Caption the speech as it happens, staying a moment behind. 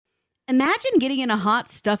Imagine getting in a hot,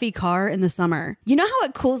 stuffy car in the summer. You know how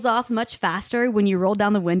it cools off much faster when you roll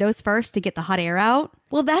down the windows first to get the hot air out?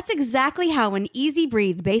 Well, that's exactly how an Easy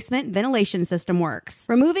Breathe basement ventilation system works.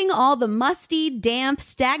 Removing all the musty, damp,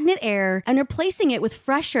 stagnant air and replacing it with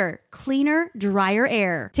fresher, cleaner, drier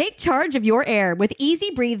air. Take charge of your air with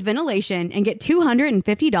Easy Breathe ventilation and get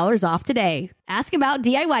 $250 off today. Ask about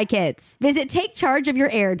DIY kits. Visit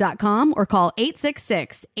takechargeofyourair.com or call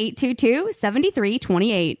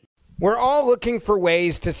 866-822-7328. We're all looking for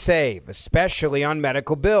ways to save, especially on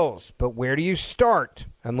medical bills. But where do you start?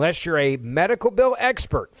 Unless you're a medical bill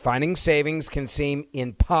expert, finding savings can seem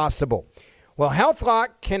impossible. Well,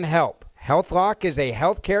 HealthLock can help. HealthLock is a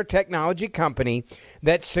healthcare technology company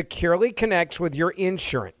that securely connects with your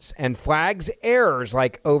insurance and flags errors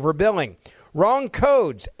like overbilling, wrong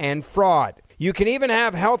codes, and fraud. You can even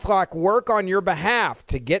have HealthLock work on your behalf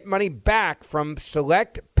to get money back from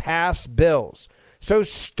select past bills. So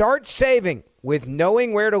start saving with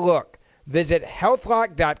knowing where to look. Visit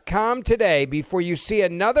healthlock.com today before you see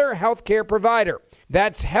another healthcare provider.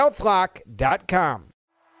 That's healthlock.com.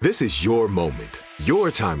 This is your moment,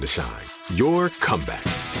 your time to shine, your comeback.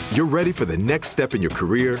 You're ready for the next step in your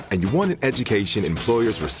career, and you want an education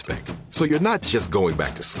employers respect. So you're not just going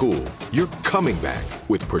back to school, you're coming back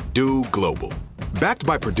with Purdue Global. Backed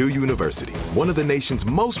by Purdue University, one of the nation's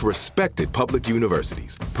most respected public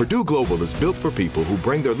universities, Purdue Global is built for people who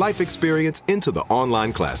bring their life experience into the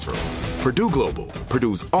online classroom. Purdue Global,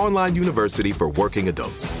 Purdue's online university for working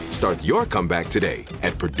adults. Start your comeback today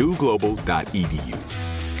at purdueglobal.edu.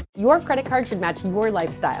 Your credit card should match your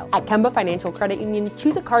lifestyle. At Kemba Financial Credit Union,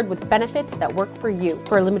 choose a card with benefits that work for you.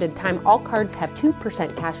 For a limited time, all cards have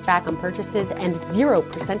 2% cash back on purchases and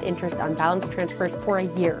 0% interest on balance transfers for a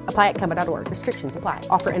year. Apply at Kemba.org. Restrictions apply.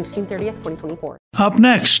 Offer ends June 30th, 2024. Up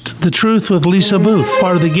next, The Truth with Lisa Booth,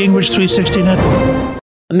 part of the Gingrich 360 Network.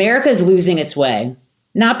 America is losing its way.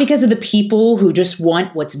 Not because of the people who just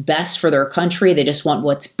want what's best for their country, they just want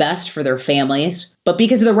what's best for their families, but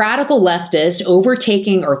because of the radical leftists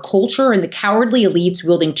overtaking our culture and the cowardly elites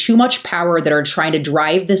wielding too much power that are trying to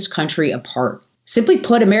drive this country apart. Simply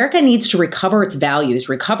put, America needs to recover its values,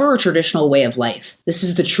 recover a traditional way of life. This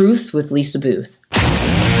is The Truth with Lisa Booth.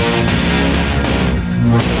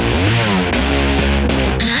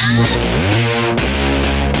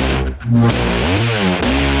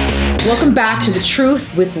 Welcome back to The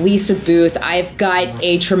Truth with Lisa Booth. I've got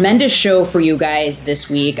a tremendous show for you guys this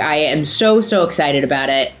week. I am so excited about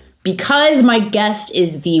it because my guest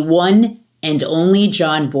is the one and only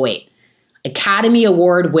Jon Voight. Academy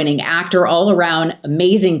Award winning actor, all around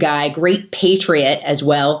amazing guy, great patriot as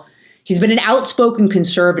well. He's been an outspoken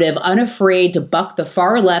conservative, unafraid to buck the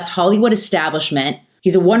far left Hollywood establishment.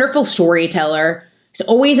 He's a wonderful storyteller. He's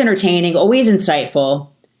always entertaining, always insightful.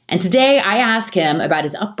 And today I ask him about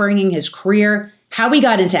his upbringing, his career, how he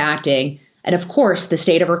got into acting, and of course, the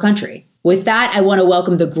state of our country. With that, I want to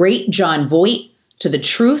welcome the great Jon Voight to The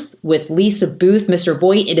Truth with Lisa Booth. Mr.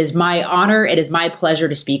 Voight, it is my honor, it is my pleasure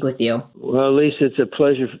to speak with you. Well, Lisa, it's a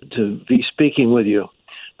pleasure to be speaking with you.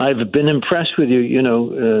 I've been impressed with you,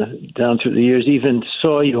 down through the years, even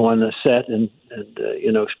saw you on the set and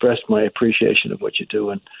expressed my appreciation of what you do.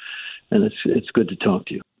 And it's good to talk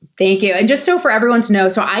to you. Thank you. And just so for everyone to know,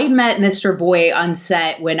 so I met Mr. Voight on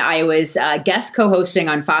set when I was guest co-hosting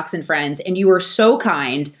on Fox and Friends, and you were so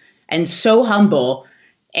kind and so humble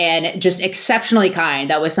and just exceptionally kind.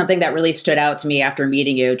 That was something that really stood out to me after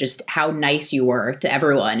meeting you, just how nice you were to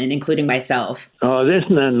everyone, and including myself. Oh,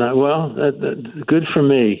 isn't that well? Good for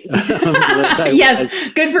me. Yes,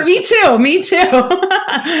 good for me too. Me too.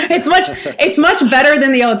 It's much better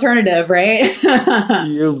than the alternative, right?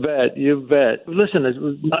 You bet. Listen, it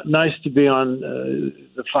was nice to be on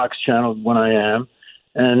the Fox channel when I am,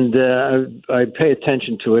 and I pay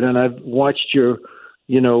attention to it, and I've watched your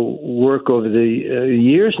work over the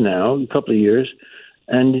years now, a couple of years,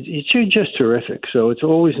 and you're just terrific. So it's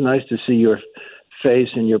always nice to see your face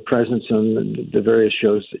and your presence on the various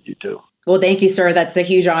shows that you do. Well, thank you, sir. That's a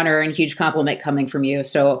huge honor and huge compliment coming from you.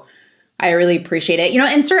 So I really appreciate it.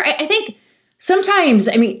 And sir, I think sometimes,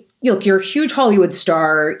 look, you're a huge Hollywood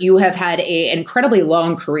star. You have had an incredibly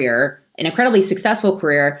long career, an incredibly successful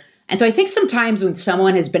career. And so I think sometimes when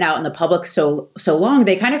someone has been out in the public so long,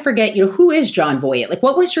 they kind of forget, who is Jon Voight? Like,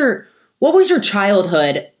 what was your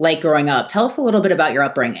childhood like growing up? Tell us a little bit about your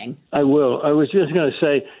upbringing. I will. I was just going to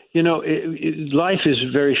say, life is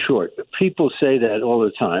very short. People say that all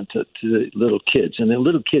the time to the little kids, and the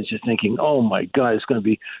little kids are thinking, "Oh my God, it's going to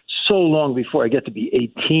be so long before I get to be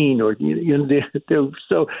 18," or they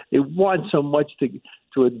want so much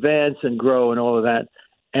to advance and grow and all of that.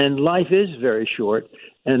 And life is very short,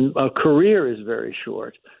 and a career is very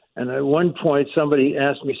short. And at one point, some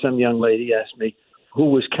young lady asked me, who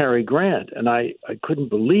was Cary Grant? And I couldn't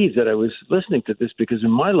believe that I was listening to this, because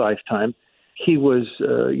in my lifetime, he was,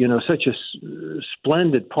 such a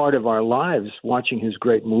splendid part of our lives, watching his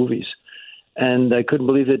great movies. And I couldn't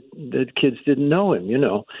believe that kids didn't know him,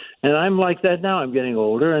 And I'm like that now. I'm getting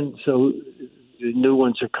older, and so the new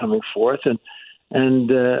ones are coming forth, and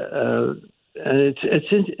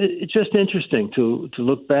it's just interesting to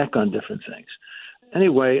look back on different things.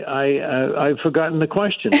 Anyway, I've forgotten the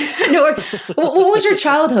question. No, what was your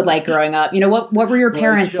childhood like growing up? What were your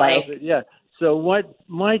parents like? Yeah. So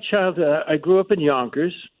my childhood, I grew up in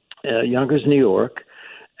Yonkers, New York,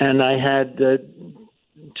 and I had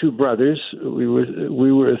two brothers. We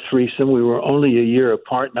were a threesome. We were only a year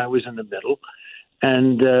apart, and I was in the middle.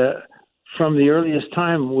 And from the earliest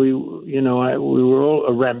time, we were all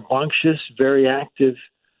a rambunctious, very active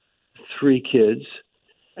three kids,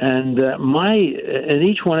 and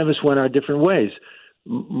each one of us went our different ways.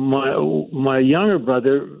 My younger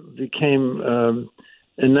brother became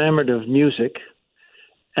enamored of music,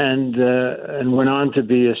 and went on to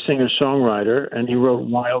be a singer-songwriter, and he wrote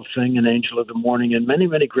Wild Thing and Angel of the Morning and many,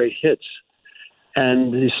 many great hits.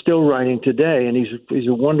 And he's still writing today, and he's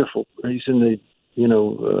a wonderful. He's in the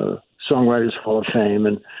Songwriters Hall of Fame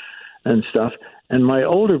and stuff. And my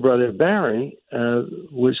older brother Barry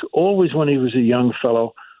was always, when he was a young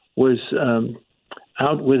fellow, was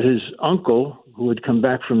out with his uncle who had come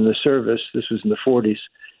back from the service. This was in the 40s.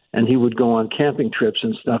 And he would go on camping trips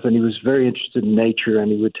and stuff, and he was very interested in nature,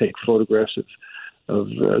 and he would take photographs of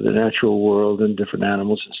the natural world and different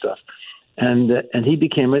animals and stuff. And he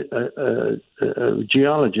became a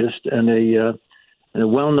geologist and a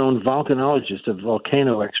well-known volcanologist, a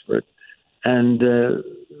volcano expert. And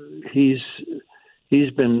he's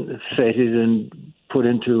been feted and put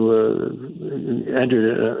into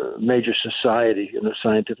entered a major society,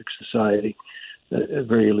 scientific society, a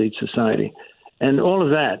very elite society. And all of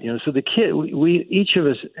that, so the kid, we each of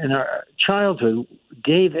us in our childhood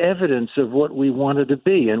gave evidence of what we wanted to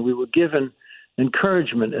be, and we were given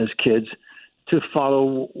encouragement as kids to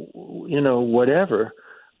follow, whatever,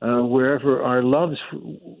 wherever our loves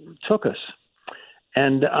took us.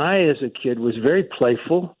 And I, as a kid, was very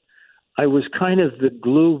playful. I was kind of the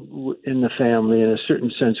glue in the family in a certain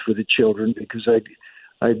sense for the children, because I'd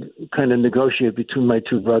kind of negotiate between my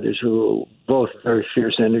two brothers, who were both very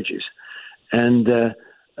fierce energies. And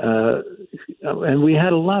we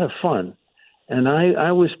had a lot of fun. And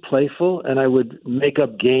I was playful, and I would make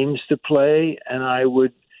up games to play. And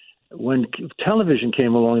when television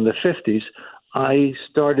came along in the 50s, I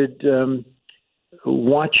started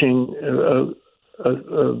watching a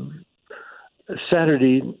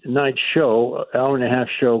Saturday night show, hour-and-a-half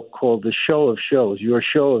show called The Show of Shows, Your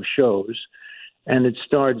Show of Shows. And it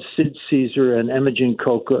starred Sid Caesar and Imogen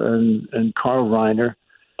Coca and Carl Reiner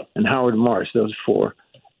and Howard Marsh, those four.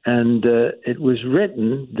 And it was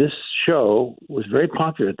written, this show was very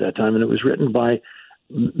popular at that time, and it was written by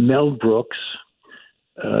Mel Brooks,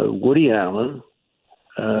 Woody Allen,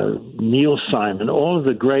 Neil Simon. All of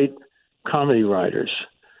the great comedy writers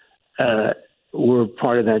were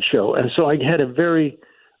part of that show. And so I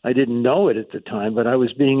didn't know it at the time, but I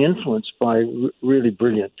was being influenced by really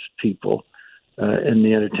brilliant people in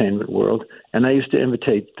the entertainment world. And I used to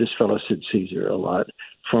imitate this fellow Sid Caesar a lot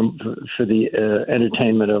for the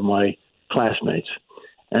entertainment of my classmates.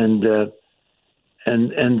 And that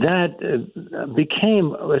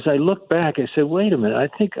became, as I look back, I said, wait a minute, I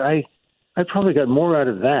think I probably got more out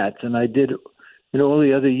of that than I did all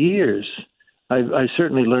the other years. I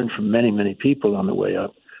certainly learned from many, many people on the way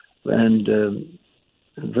up. And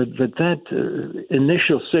but that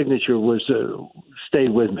initial signature was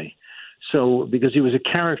stayed with me. So because he was a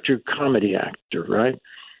character comedy actor, right?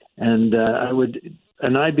 And I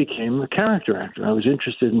became a character actor. I was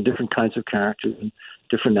interested in different kinds of characters and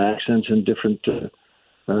different accents and different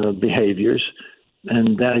behaviors,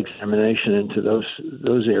 and that examination into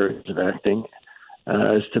those areas of acting,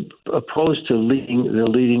 as opposed to the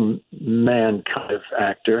leading man kind of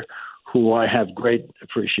actor, who I have great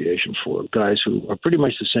appreciation for, guys who are pretty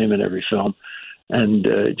much the same in every film, and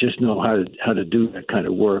just know how to do that kind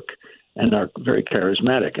of work, and are very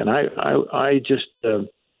charismatic. And I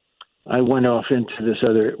went off into this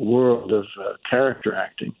other world of character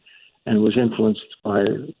acting, and was influenced by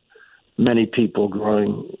many people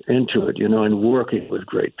growing into it, and working with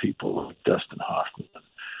great people like Dustin Hoffman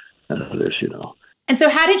and others, And so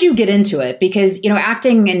how did you get into it? Because,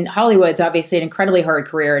 acting in Hollywood's obviously an incredibly hard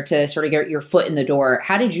career to sort of get your foot in the door.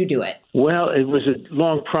 How did you do it? Well, it was a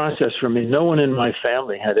long process for me. No one in my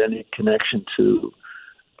family had any connection to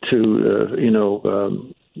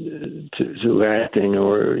to acting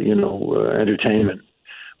or entertainment.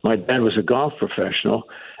 My dad was a golf professional,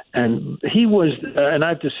 and he was. And I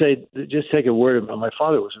have to say, just take a word about my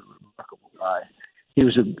father. Was a remarkable guy.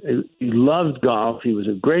 He loved golf. He was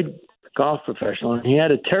a great golf professional, and he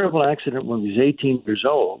had a terrible accident when he was 18 years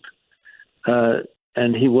old,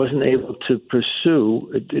 and he wasn't able to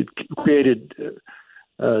pursue. It created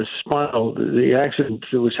spinal. The accident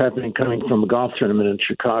that was happening coming from a golf tournament in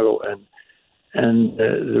Chicago, and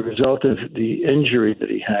the result of the injury that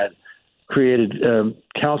he had created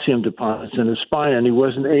calcium deposits in his spine, and he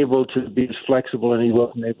wasn't able to be as flexible, and he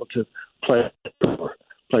wasn't able to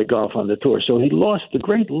play golf on the tour. So he lost the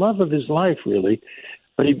great love of his life, really.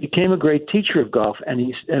 But he became a great teacher of golf,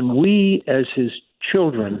 and we, as his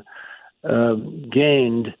children,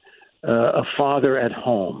 gained a father at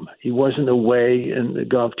home. He wasn't away in the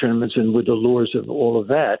golf tournaments and with the lures of all of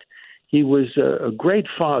that. He was a great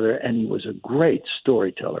father, and he was a great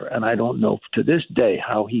storyteller. And I don't know to this day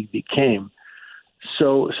how he became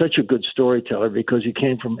such a good storyteller, because he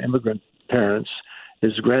came from immigrant parents.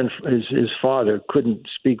 His father couldn't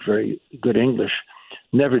speak very good English,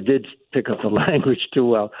 never did pick up the language too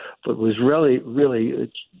well, but was really,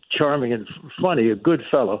 really charming and funny, a good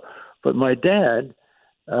fellow. But my dad,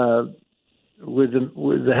 with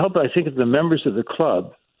the help, I think, of the members of the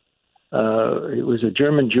club, it was a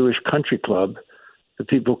German Jewish country club. The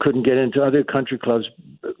people couldn't get into other country clubs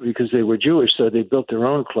because they were Jewish, so they built their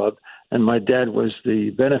own club, and my dad was the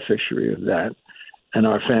beneficiary of that, and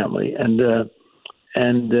our family.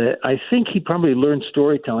 And I think he probably learned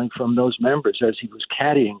storytelling from those members as he was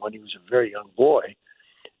caddying when he was a very young boy.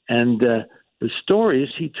 And the stories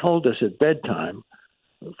he told us at bedtime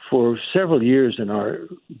for several years in our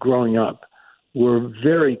growing up were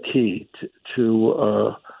very key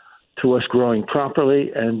to us growing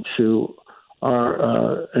properly and to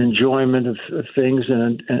our enjoyment of things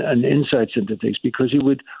and insights into things, because he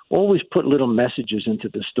would always put little messages into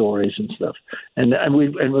the stories and stuff. And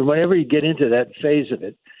whenever you get into that phase of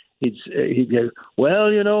it, he'd go,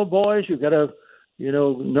 well, boys, you got to,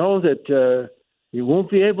 know that you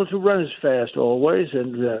won't be able to run as fast always,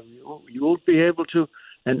 and you won't be able to,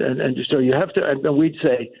 and so you have to. And we'd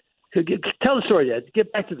say, tell the story, Dad.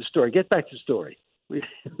 Get back to the story. Get back to the story.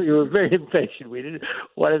 We were very impatient. We didn't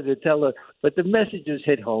want him to tell us, but the messages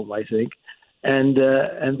hit home, I think, and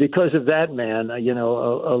because of that, man, a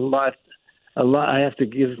lot. I have to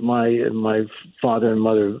give my father and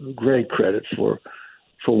mother great credit for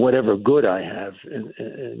whatever good I have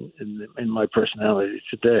in my personality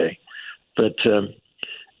today. But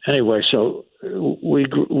anyway, so we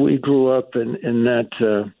grew up in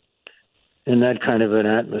that kind of an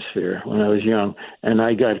atmosphere when I was young. And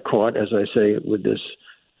I got caught, as I say, with this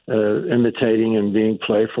imitating and being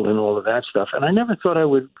playful and all of that stuff. And I never thought I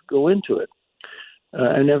would go into it.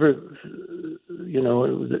 I never,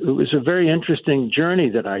 it was a very interesting journey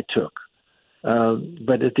that I took.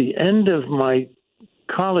 But at the end of my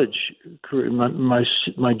college career,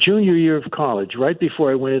 my junior year of college, right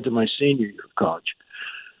before I went into my senior year of college,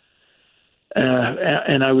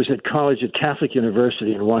 and I was at college at Catholic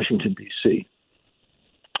University in Washington, D.C.,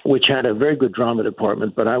 which had a very good drama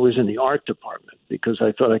department, but I was in the art department because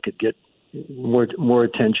I thought I could get more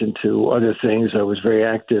attention to other things. I was very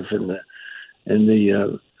active in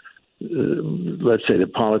the let's say the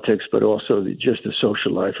politics, but also just the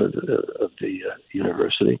social life of the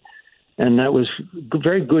university. And that was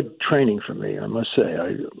very good training for me, I must say.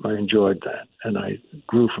 I enjoyed that, and I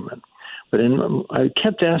grew from it. But I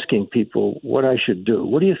kept asking people what I should do.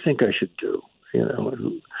 What do you think I should do?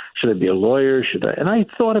 Should I be a lawyer? Should I? And I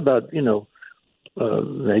thought about,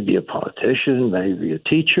 maybe a politician, maybe a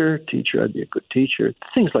teacher. I'd be a good teacher.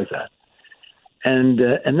 Things like that. And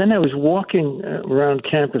then I was walking around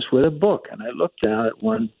campus with a book, and I looked down at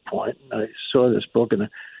one point, and I saw this book, and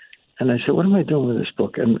I said, "What am I doing with this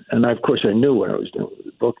book?" And of course, I knew what I was doing with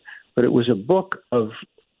the book, but it was a book of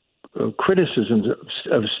criticisms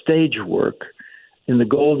of stage work in the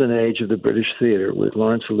golden age of the British theater with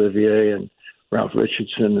Laurence Olivier and Ralph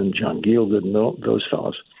Richardson and John Gielgud and those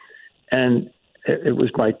fellows. And it was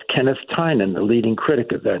by Kenneth Tynan, the leading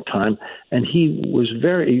critic at that time, and he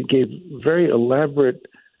gave very elaborate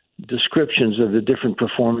descriptions of the different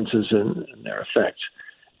performances and their effects.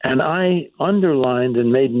 And I underlined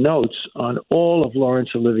and made notes on all of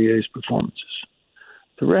Laurence Olivier's performances.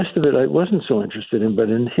 The rest of it I wasn't so interested in, but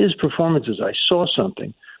in his performances I saw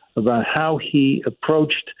something about how he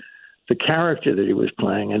approached the character that he was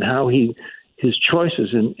playing and how his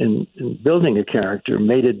choices in building a character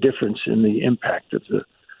made a difference in the impact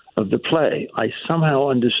of the play. I somehow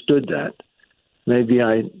understood that. Maybe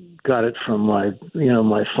I got it from my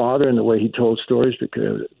father and the way he told stories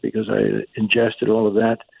because I ingested all of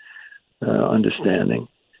that understanding,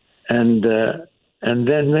 and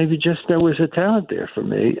then maybe just there was a talent there for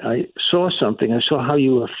me. I saw something. I saw how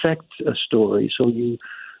you affect a story. So you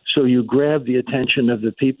grab the attention of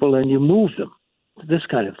the people and you move them. This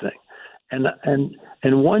kind of thing. And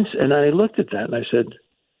I looked at that and I said,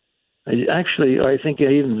 I think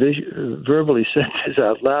I even verbally said this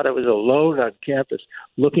out loud. I was alone on campus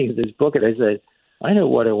looking at this book, and I said, I know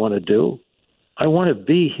what I want to do. I want to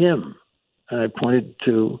be him. And I pointed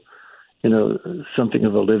to, something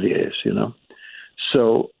of Olivier's,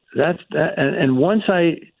 So that's that. And once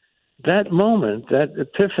that moment, that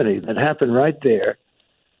epiphany that happened right there,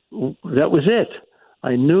 that was it.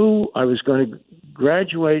 I knew I was going to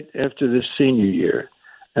graduate after this senior year,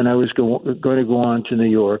 and I was going to go on to New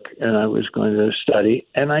York, and I was going to study.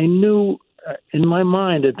 And I knew in my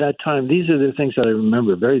mind at that time, these are the things that I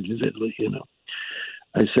remember very vividly,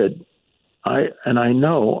 I said, I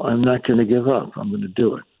know I'm not going to give up. I'm going to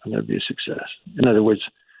do it. I'm going to be a success. In other words,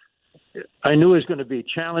 I knew it was going to be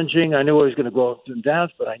challenging. I knew I was going to go up and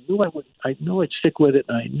downs, but I knew I'd stick with it,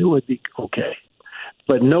 and I knew I'd be okay.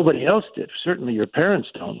 But nobody else did. Certainly your parents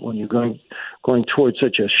don't. When you're going towards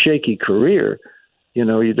such a shaky career, you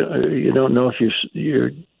don't know if your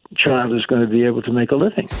child is going to be able to make a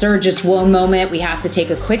living. Sir, just one moment. We have to take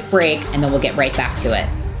a quick break, and then we'll get right back to it.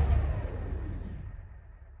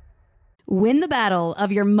 Win the battle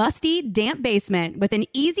of your musty, damp basement with an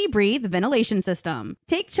Easy Breathe ventilation system.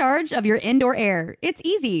 Take charge of your indoor air. It's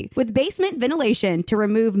easy with basement ventilation to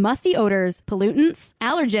remove musty odors, pollutants,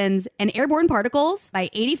 allergens, and airborne particles by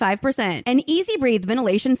 85%. An Easy Breathe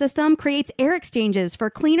ventilation system creates air exchanges for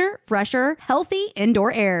cleaner, fresher, healthy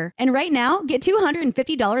indoor air. And right now, get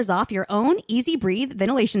 $250 off your own Easy Breathe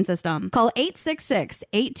ventilation system. Call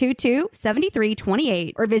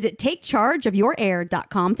 866-822-7328 or visit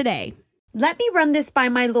takechargeofyourair.com today. Let me run this by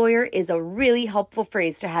my lawyer is a really helpful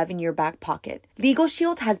phrase to have in your back pocket. Legal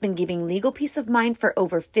Shield has been giving legal peace of mind for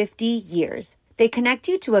over 50 years. They connect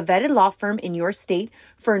you to a vetted law firm in your state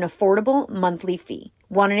for an affordable monthly fee.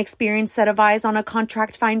 Want an experienced set of eyes on a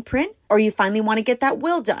contract fine print? Or you finally want to get that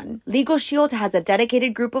will done? Legal Shield has a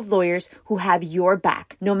dedicated group of lawyers who have your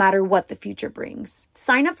back, no matter what the future brings.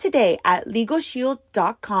 Sign up today at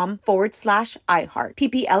LegalShield.com/iHeart.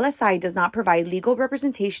 PPLSI does not provide legal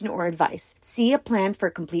representation or advice. See a plan for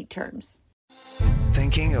complete terms.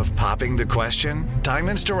 Thinking of popping the question?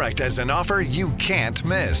 Diamonds Direct has an offer you can't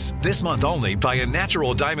miss. This month only, buy a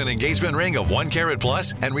natural diamond engagement ring of 1 carat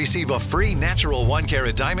plus and receive a free natural 1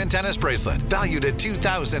 carat diamond tennis bracelet valued at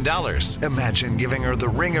 $2,000. Imagine giving her the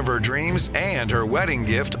ring of her dreams and her wedding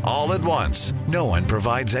gift all at once. No one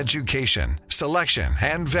provides education, selection,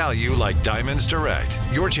 and value like Diamonds Direct.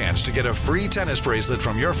 Your chance to get a free tennis bracelet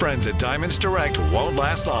from your friends at Diamonds Direct won't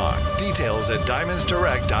last long. Details at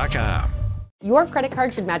diamondsdirect.com. Your credit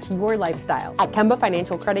card should match your lifestyle. At Kemba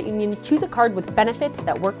Financial Credit Union, choose a card with benefits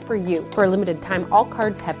that work for you. For a limited time, all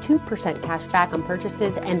cards have 2% cash back on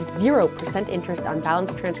purchases and 0% interest on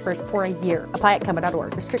balance transfers for a year. Apply at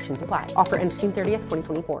Kemba.org. Restrictions apply. Offer ends June 30th,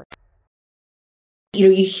 2024. You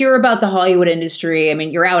hear about the Hollywood industry. I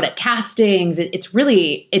mean, you're out at castings. It's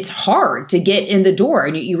hard to get in the door.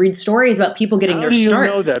 And you read stories about people getting their start.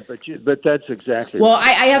 You know that, but that's exactly. Well,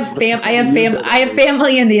 I have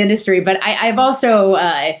family in the industry, but I've also,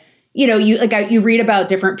 you read about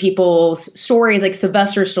different people's stories, like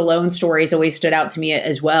Sylvester Stallone's stories always stood out to me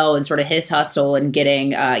as well, and sort of his hustle and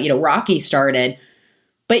getting, Rocky started.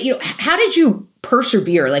 But, how did you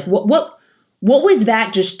persevere? Like what was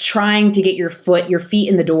that, just trying to get your feet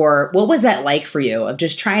in the door? What was that like for you, of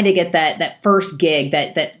just trying to get that first gig,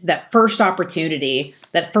 that first opportunity,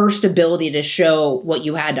 that first ability to show what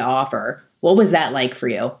you had to offer? What was that like for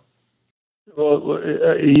you? Well,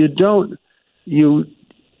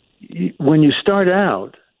 when you start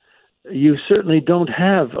out, you certainly don't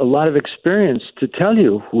have a lot of experience to tell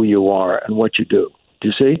you who you are and what you do. Do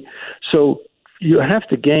you see? So you have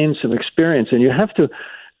to gain some experience, and you have to.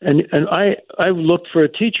 And I looked for a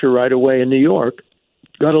teacher right away in New York,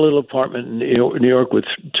 got a little apartment in New York with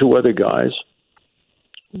 2 other guys.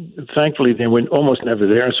 Thankfully, they were almost never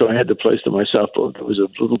there, so I had the place to myself. It was a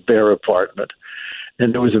little bare apartment.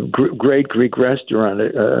 And there was a great Greek restaurant,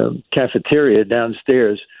 a cafeteria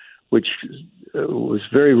downstairs, which was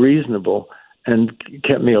very reasonable and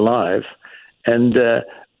kept me alive. And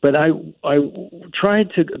but I tried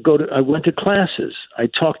to I went to classes. I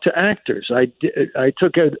talked to actors. I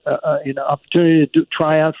took an opportunity to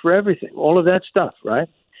try out for everything. All of that stuff, right?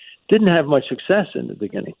 Didn't have much success in the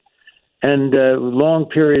beginning, and long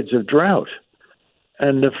periods of drought.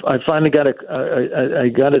 I finally got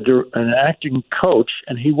an acting coach,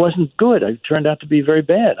 and he wasn't good. I turned out to be very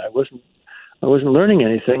bad. I wasn't learning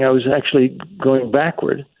anything. I was actually going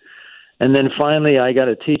backward. And then finally, I got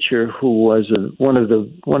a teacher who was one of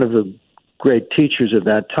the great teachers of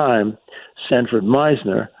that time, Sanford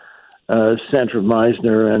Meisner. Sanford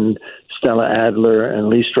Meisner and Stella Adler and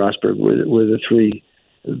Lee Strasberg were the three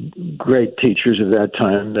great teachers of that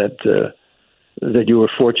time that you were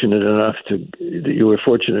fortunate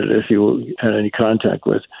if you had any contact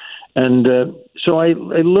with. And so I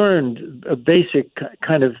learned a basic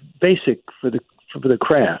for the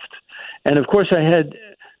craft. And of course I had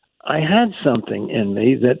something in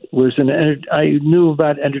me that was I knew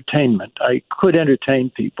about entertainment. I could entertain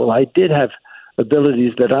people. I did have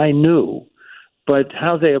abilities that I knew, but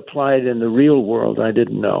how they applied in the real world, I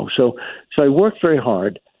didn't know. So I worked very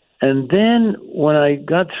hard. And then when I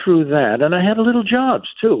got through that, and I had little jobs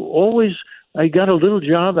too, I got a little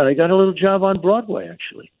job, and I got a little job on Broadway,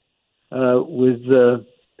 actually,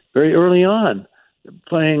 very early on,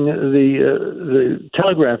 playing the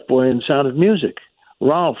telegraph boy in Sound of Music,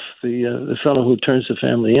 Ralph, the fellow who turns the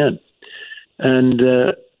family in. And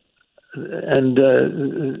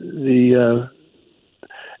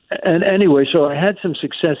anyway, so I had some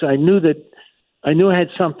success. I knew I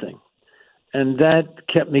had something, and that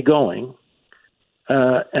kept me going.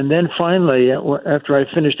 And then finally, after I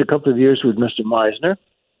finished a couple of years with Mr. Meisner,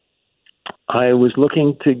 I was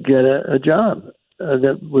looking to get a job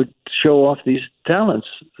that would show off these talents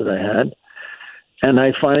that I had. And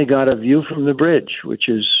I finally got A View from the Bridge, which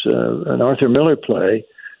is an Arthur Miller play.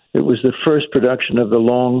 It was the first production of the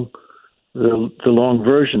long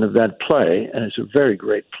version of that play, and it's a very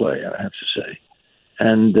great play, I have to say.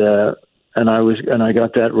 And I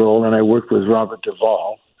got that role, and I worked with Bobby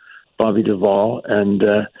Duvall, and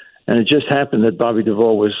it just happened that Bobby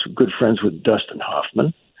Duvall was good friends with Dustin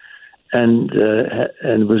Hoffman, and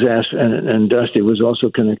was asked, and Dusty was also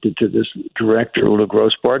connected to this director, Ulla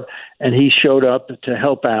Grossbart, and he showed up to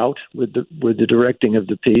help out with the directing of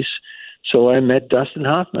the piece. So I met Dustin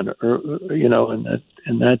Hoffman,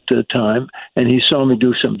 in that time, and he saw me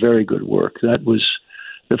do some very good work. That was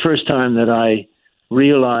the first time that I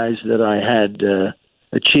realized that I had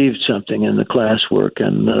achieved something in the classwork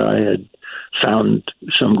and that I had found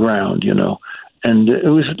some ground, And it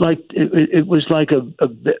was like a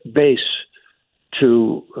base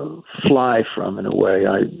to fly from, in a way.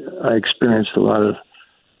 I experienced a lot of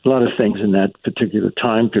things in that particular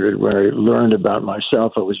time period where I learned about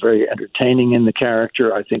myself. I was very entertaining in the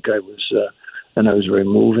character. I think I was, and I was very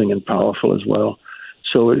moving and powerful as well.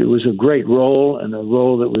 So it was a great role, and a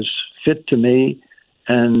role that was fit to me,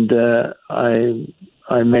 and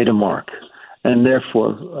I made a mark. And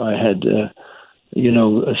therefore, I had, a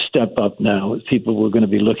step up now. People were going to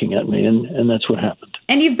be looking at me, and that's what happened.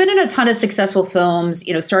 And you've been in a ton of successful films,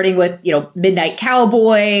 starting with, Midnight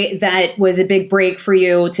Cowboy. That was a big break for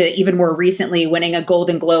you, to even more recently winning a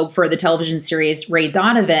Golden Globe for the television series Ray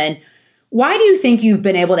Donovan. Why do you think you've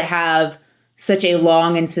been able to have such a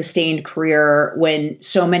long and sustained career when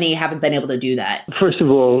so many haven't been able to do that? First of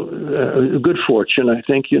all, good fortune. I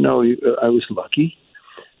think, I was lucky.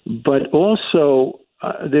 But also,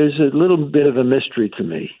 there's a little bit of a mystery to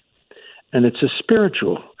me, and it's a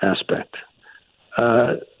spiritual aspect.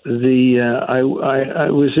 I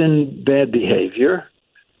was in bad behavior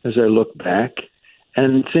as I look back,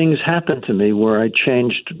 and things happened to me where I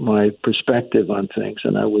changed my perspective on things,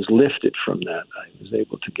 and I was lifted from that. I was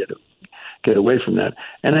able to get away from that,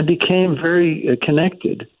 and I became very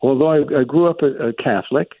connected. Although I grew up a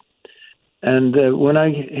Catholic, and when I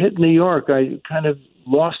hit New York, I kind of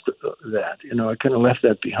lost that. I kind of left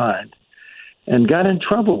that behind and got in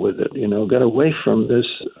trouble with it. Got away from this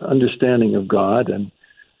understanding of God and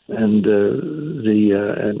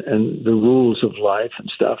the rules of life and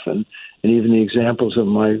stuff, and even the examples of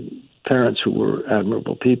my parents who were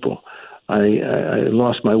admirable people. I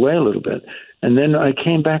lost my way a little bit, and then I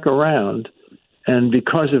came back around, and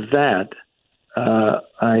because of that, I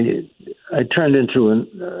turned into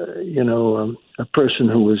a person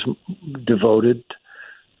who was devoted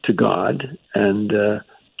to God and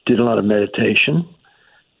did a lot of meditation,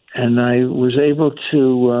 and I was able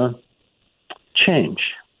to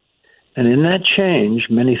change. And in that change,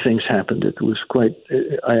 many things happened. It was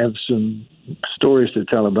I have some stories to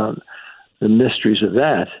tell about the mysteries of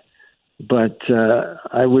that, but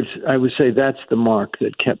I would say that's the mark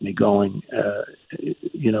that kept me going.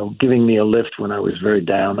 Giving me a lift when I was very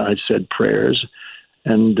down. I said prayers,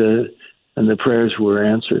 and the prayers were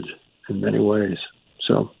answered in many ways.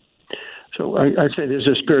 So So I say there's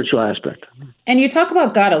a spiritual aspect. And you talk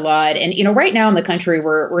about God a lot. And, right now in the country,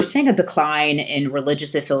 we're seeing a decline in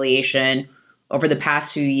religious affiliation over the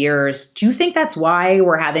past few years. Do you think that's why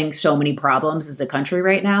we're having so many problems as a country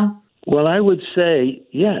right now? Well, I would say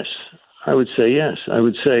yes. I would say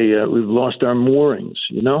we've lost our moorings,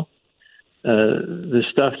 The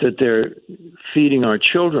stuff that they're feeding our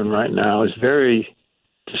children right now is very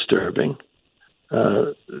disturbing.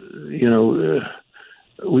 There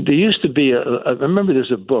used to be I remember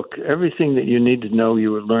there's a book, Everything That You Need to Know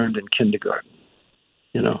You Were Learned in Kindergarten,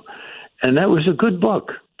 and that was a good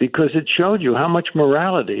book because it showed you how much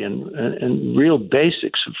morality and real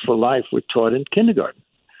basics for life were taught in kindergarten.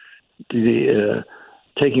 The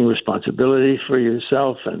taking responsibility for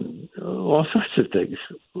yourself and all sorts of things.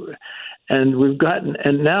 And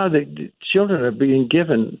now the children are being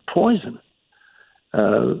given poison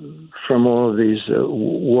from all of these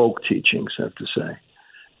woke teachings, I have to say.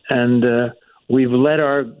 And we've let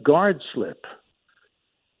our guard slip.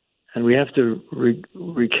 And we have to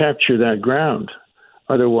recapture that ground.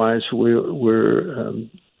 Otherwise, we're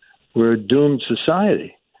a doomed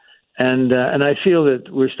society. And I feel that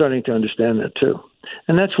we're starting to understand that too.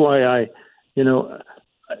 And that's why the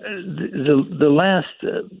last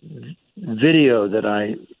video that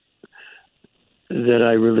I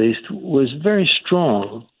released was very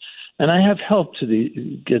strong, and I have helped to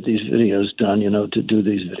get these videos done, to do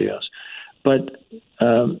these videos. But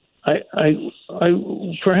I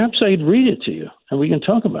perhaps I'd read it to you, and we can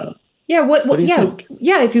talk about it. Yeah. What do you think?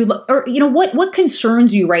 Yeah. What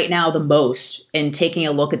concerns you right now the most in taking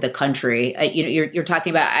a look at the country? You're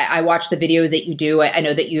talking about. I watch the videos that you do. I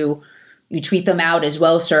know that you tweet them out as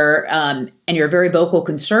well, sir. And you're a very vocal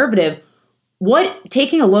conservative.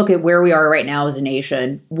 Taking a look at where we are right now as a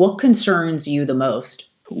nation, what concerns you the most?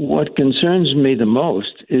 What concerns me the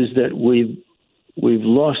most is that we've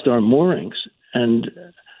lost our moorings, and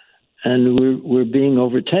we're being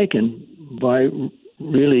overtaken by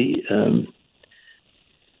really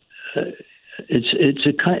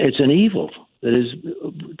it's an evil that is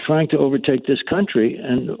trying to overtake this country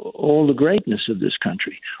and all the greatness of this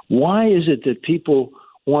country. Why is it that people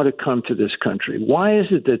want to come to this country? Why is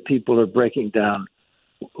it that people are breaking down,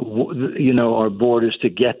 our borders to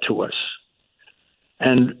get to us?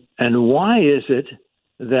 And why is it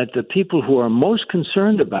that the people who are most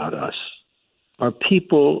concerned about us are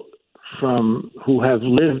people who have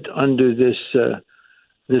lived under this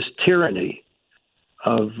tyranny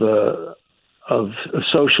of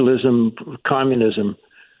socialism, communism,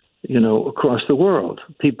 across the world?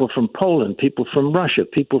 People from Poland, people from Russia,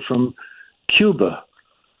 people from Cuba.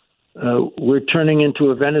 We're turning into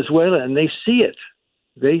a Venezuela, and they see it.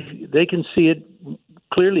 They can see it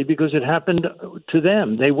clearly because it happened to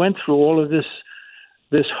them. They went through all of this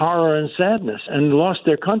horror and sadness and lost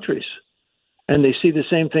their countries. And they see the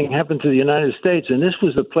same thing happen to the United States. And this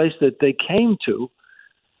was the place that they came to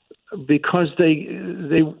because they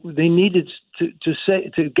needed to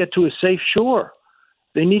get to a safe shore.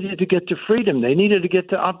 They needed to get to freedom. They needed to get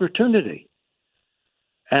to opportunity.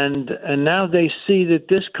 And now they see that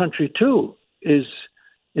this country too is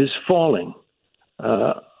falling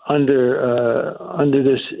under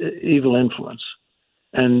this evil influence,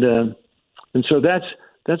 and so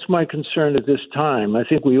that's my concern at this time. I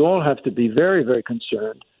think we all have to be very, very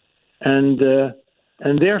concerned, and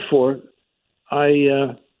therefore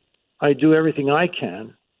I do everything I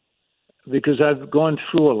can because I've gone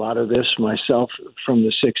through a lot of this myself from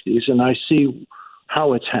the 60s, and I see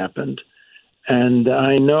how it's happened. And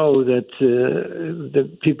I know that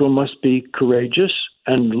people must be courageous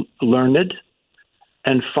and learned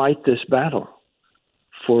and fight this battle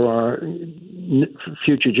for our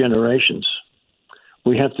future generations.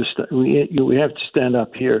 We have to stand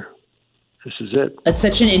up here. This is it. That's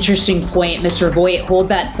such an interesting point, Mr. Voigt. Hold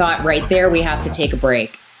that thought right there. We have to take a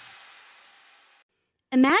break.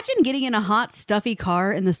 Imagine getting in a hot, stuffy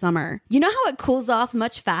car in the summer. You know how it cools off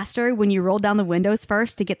much faster when you roll down the windows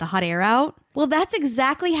first to get the hot air out? Well, that's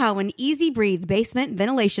exactly how an Easy Breathe basement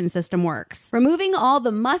ventilation system works. Removing all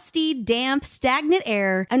the musty, damp, stagnant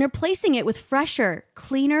air and replacing it with fresher,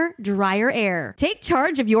 cleaner, drier air. Take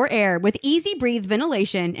charge of your air with Easy Breathe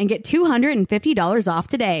ventilation and get $250 off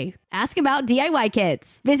today. Ask about DIY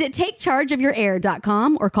kits. Visit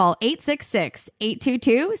takechargeofyourair.com or call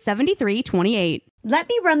 866-822-7328. Let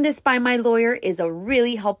me run this by my lawyer is a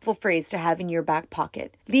really helpful phrase to have in your back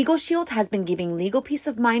pocket. Legal Shield has been giving legal peace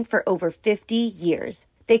of mind for over 50 years.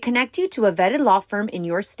 They connect you to a vetted law firm in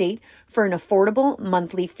your state for an affordable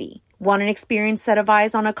monthly fee. Want an experienced set of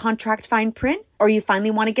eyes on a contract fine print? Or you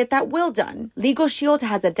finally want to get that will done? Legal Shield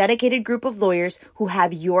has a dedicated group of lawyers who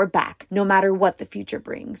have your back, no matter what the future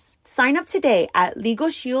brings. Sign up today at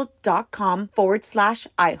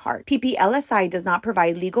LegalShield.com/iHeart. PPLSI does not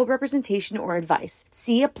provide legal representation or advice.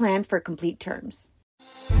 See a plan for complete terms.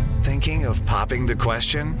 Thinking of popping the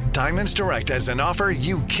question? Diamonds Direct has an offer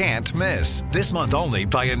you can't miss. This month only,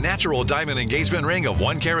 buy a natural diamond engagement ring of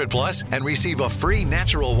 1 carat plus and receive a free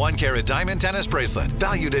natural 1 carat diamond tennis bracelet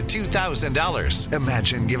valued at $2,000.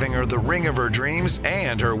 Imagine giving her the ring of her dreams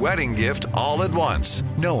and her wedding gift all at once.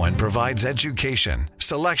 No one provides education,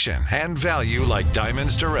 selection, and value like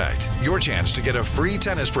Diamonds Direct. Your chance to get a free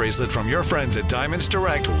tennis bracelet from your friends at Diamonds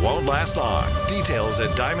Direct won't last long. Details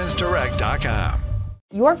at diamondsdirect.com.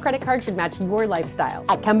 Your credit card should match your lifestyle.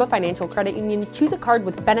 At Kemba Financial Credit Union, choose a card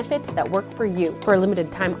with benefits that work for you. For a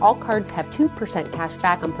limited time, all cards have 2% cash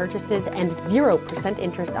back on purchases and 0%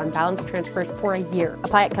 interest on balance transfers for a year.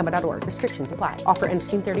 Apply at Kemba.org. Restrictions apply. Offer ends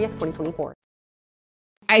June 30th, 2024.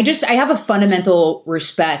 I have a fundamental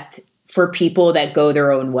respect for people that go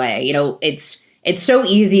their own way. You know, it's so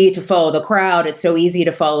easy to follow the crowd. It's so easy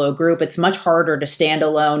to follow a group. It's much harder to stand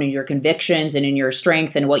alone in your convictions and in your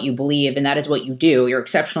strength and what you believe. And that is what you do. You're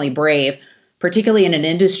exceptionally brave, particularly in an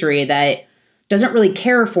industry that doesn't really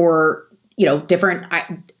care for, you know, different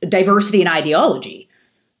diversity and ideology.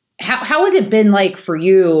 How has it been like for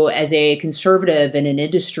you as a conservative in an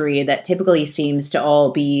industry that typically seems to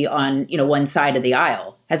all be on, you know, one side of the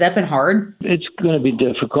aisle? Has that been hard? It's going to be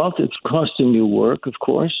difficult. It's costing you work, of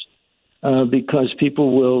course. Because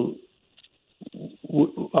people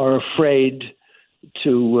are afraid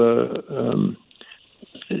to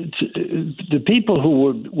the people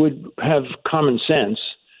who would have common sense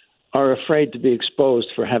are afraid to be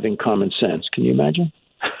exposed for having common sense. Can you imagine?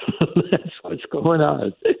 That's what's going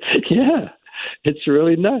on. Yeah, it's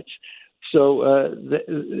really nuts. So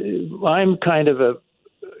I'm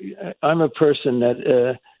a person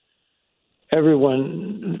that.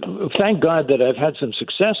 Everyone, thank God that I've had some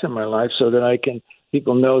success in my life so that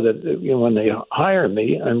people know that, you know, when they hire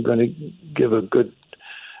me, I'm going to give a good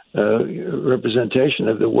representation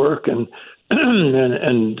of the work and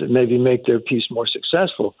maybe make their piece more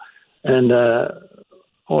successful and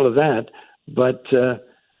all of that. But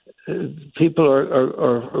people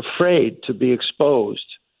are afraid to be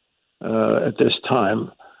exposed at this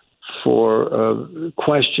time for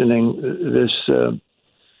questioning this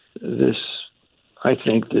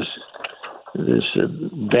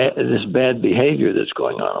bad behavior that's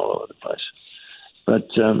going on all over the place. But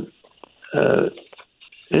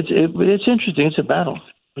it's interesting. It's a battle.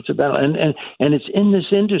 And it's in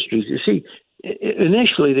this industry. You see,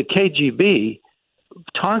 initially the KGB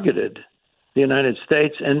targeted the United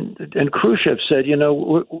States, and Khrushchev said, you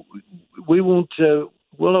know, we won't.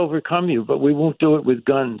 We'll overcome you, but we won't do it with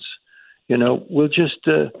guns. You know, we'll just.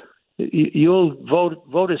 You'll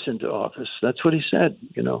vote us into office. That's what he said,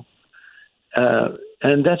 you know.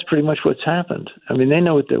 And that's pretty much what's happened. I mean, they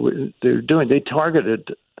know what they're doing. They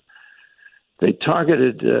targeted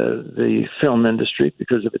the film industry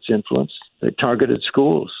because of its influence. They targeted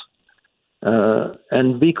schools.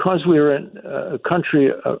 And because we were in a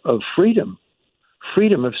country of freedom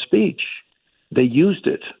of speech, they used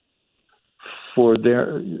it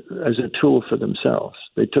as a tool for themselves.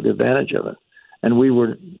 They took advantage of it. And we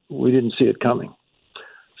didn't see it coming.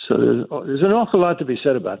 So there's an awful lot to be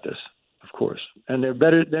said about this, of course. And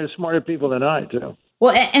they're smarter people than I, too.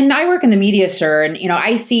 Well, and I work in the media, sir. And, you know,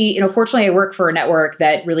 I see, you know, fortunately, I work for a network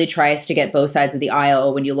that really tries to get both sides of the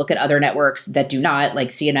aisle when you look at other networks that do not, like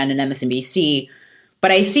CNN and MSNBC.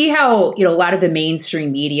 But I see how, you know, a lot of the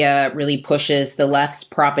mainstream media really pushes the left's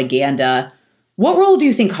propaganda. What role do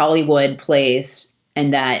you think Hollywood plays in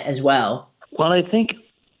that as well? Well, I think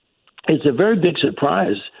it's a very big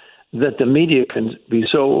surprise that the media can be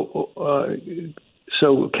so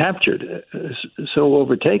captured, so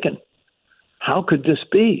overtaken. How could this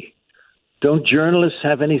be? Don't journalists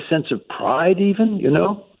have any sense of pride even, you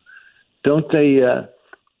know? Don't they?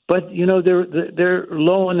 But, you know, they're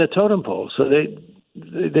low on the totem pole, so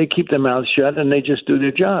they keep their mouths shut and they just do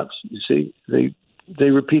their jobs. You see, they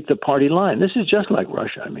repeat the party line. This is just like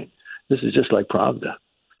Russia. I mean, this is just like Pravda.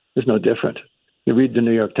 It's no different. You read the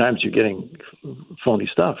New York Times, you're getting phony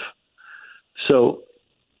stuff. So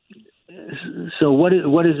what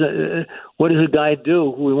does a guy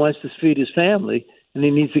do who wants to feed his family and he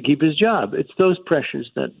needs to keep his job? It's those pressures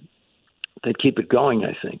that keep it going,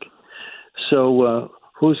 I think. So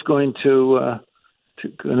who's going to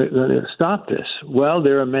stop this? Well,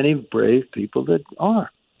 there are many brave people that are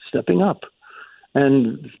stepping up,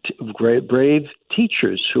 and great brave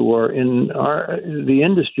teachers who are in the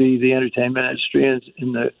industry, the entertainment industry, and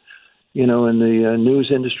in the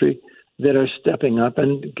news industry, that are stepping up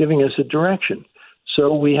and giving us a direction.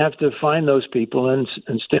 So we have to find those people and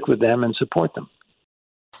stick with them and support them.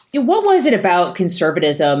 What was it about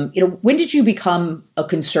conservatism? When did you become a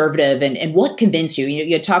conservative, and what convinced you?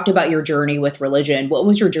 You talked about your journey with religion. What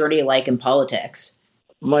was your journey like in politics?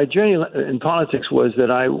 My journey in politics was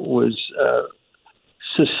that I was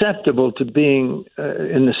susceptible to being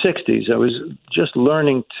in the 60s. I was just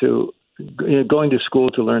learning going to school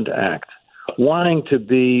to learn to act, wanting to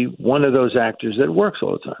be one of those actors that works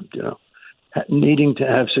all the time, needing to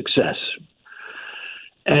have success,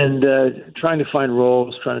 and trying to find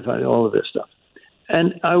roles, trying to find all of this stuff.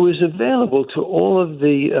 And I was available to all of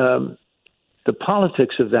the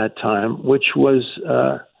politics of that time, which was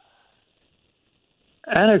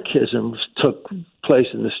anarchism took place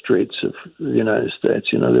in the streets of the United States.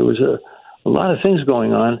 There was a lot of things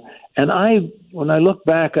going on. And when I look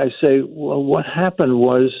back, I say, well, what happened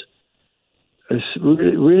was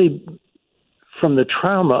really from the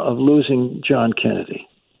trauma of losing John Kennedy.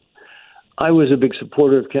 I was a big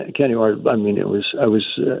supporter of Kennedy. I was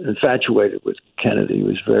infatuated with Kennedy. He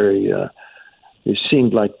was he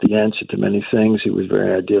seemed like the answer to many things. He was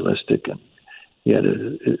very idealistic, and he had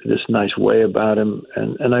this nice way about him,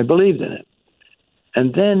 and I believed in it.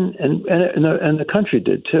 And then, and the country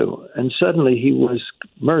did too. And suddenly he was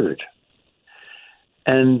murdered.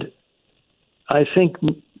 And I think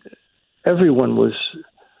everyone was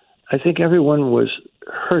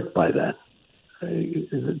hurt by that.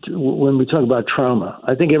 When we talk about trauma,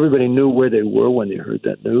 I think everybody knew where they were when they heard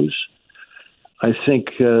that news. I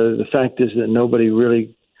think the fact is that nobody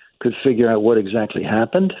really could figure out what exactly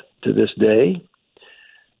happened to this day.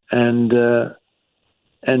 And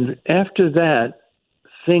after that,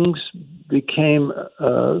 things became,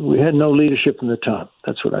 we had no leadership from the top.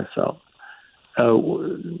 That's what I felt.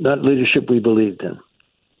 Not leadership we believed in.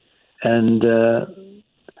 And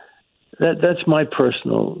that's my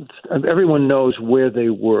personal, everyone knows where they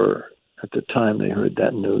were at the time they heard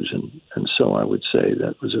that news. And so I would say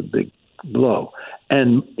that was a big blow.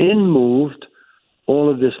 And in moved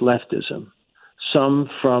all of this leftism, some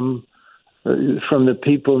from the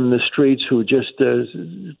people in the streets who were just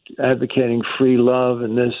advocating free love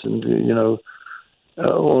and this and,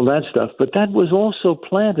 all that stuff. But that was also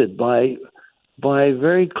planted by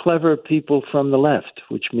very clever people from the left,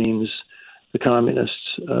 which means the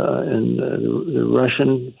communists and the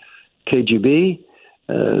Russian KGB,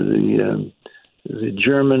 the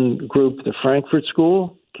German group, the Frankfurt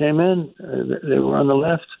School came in. They were on the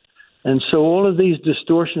left. And so all of these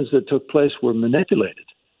distortions that took place were manipulated.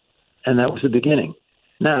 And that was the beginning.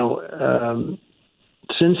 Now,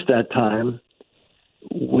 since that time,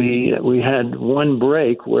 we had one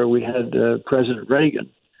break where we had President Reagan,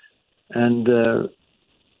 and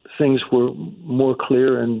things were more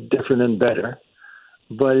clear and different and better.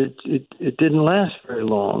 But it didn't last very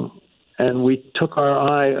long, and we took our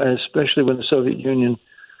eye, especially when the Soviet Union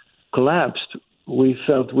collapsed. We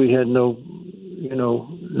felt we had no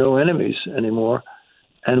enemies anymore,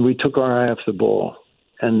 and we took our eye off the ball.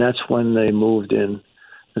 And that's when they moved in.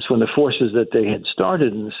 That's when the forces that they had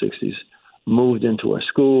started in the 60s moved into our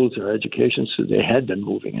schools, our education. So they had been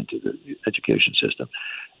moving into the education system,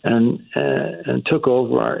 and took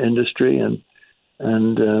over our industry and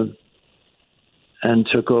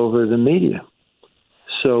took over the media.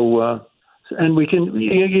 So and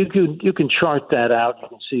you can chart that out. You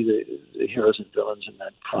can see the heroes and villains in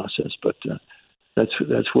that process. But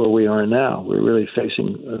that's where we are now. We're really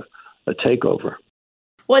facing a takeover.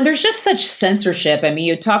 Well, and there's just such censorship. I mean,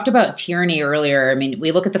 you talked about tyranny earlier. I mean,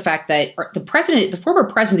 we look at the fact that the former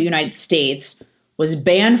president of the United States was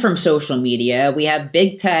banned from social media. We have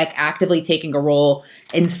big tech actively taking a role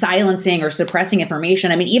in silencing or suppressing information.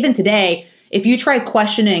 I mean, even today, if you try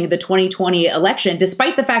questioning the 2020 election,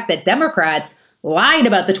 despite the fact that Democrats lied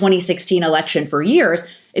about the 2016 election for years,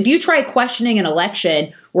 if you try questioning an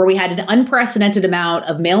election where we had an unprecedented amount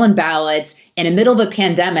of mail-in ballots in the middle of a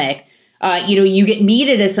pandemic, you get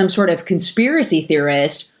meted as some sort of conspiracy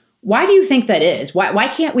theorist. Why do you think that is? Why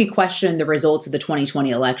can't we question the results of the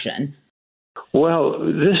 2020 election? Well,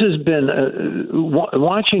 this has been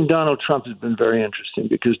watching Donald Trump has been very interesting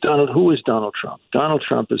because who is Donald Trump? Donald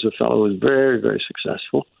Trump is a fellow who is very, very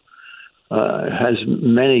successful, has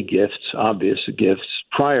many gifts, obvious gifts,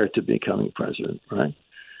 prior to becoming president, right?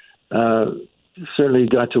 Certainly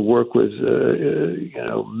got to work with,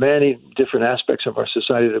 many different aspects of our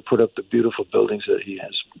society to put up the beautiful buildings that he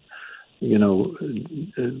has,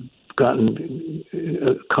 gotten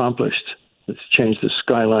accomplished It's changed the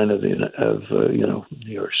skyline of New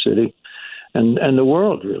York City, and the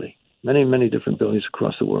world really. Many different buildings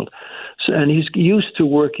across the world. So, and he's used to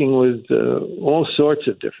working with all sorts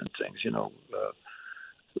of different things.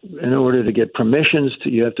 In order to get permissions,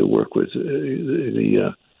 you have to work with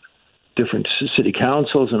the different city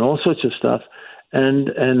councils and all sorts of stuff, and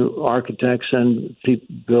architects and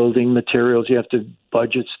building materials. You have to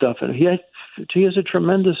budget stuff, and he has a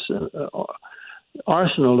tremendous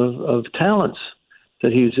arsenal of talents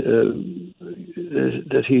that he's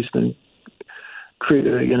been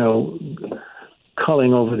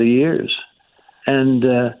culling over the years, and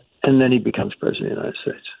then he becomes president of the United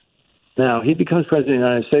States. Now he becomes president of the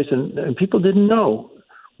United States, and people didn't know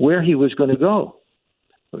where he was going to go.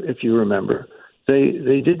 If you remember,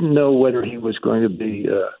 they didn't know whether he was going to be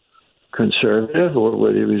conservative or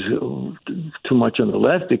whether he was too much on the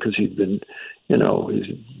left, because he's been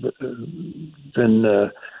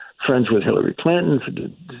friends with Hillary Clinton,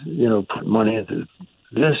 put money into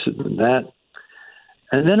this and that.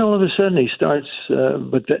 And then all of a sudden he starts,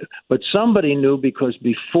 but somebody knew, because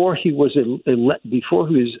before he was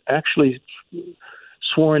actually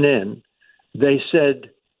sworn in, they said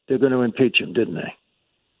they're going to impeach him, didn't they?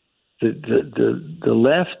 The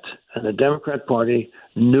left and the Democrat Party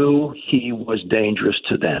knew he was dangerous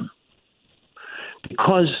to them.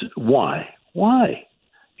 Because why? Why?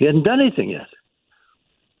 He hadn't done anything yet.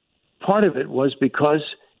 Part of it was because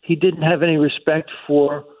he didn't have any respect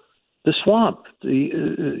for the swamp,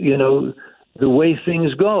 the way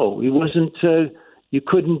things go. He wasn't. You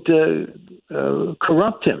couldn't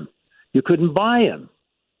corrupt him. You couldn't buy him.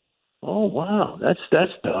 Oh wow, that's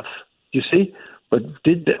tough. You see, but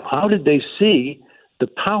how did they see the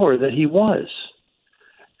power that he was?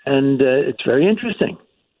 And it's very interesting.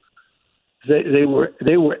 They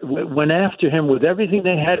went after him with everything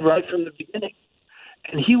they had right from the beginning.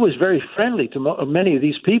 And he was very friendly to many of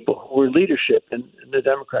these people who were leadership in the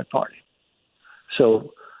Democrat Party.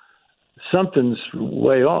 So something's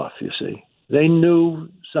way off, you see. They knew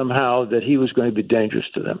somehow that he was going to be dangerous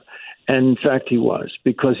to them. And in fact, he was,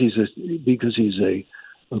 because he's a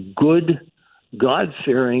good,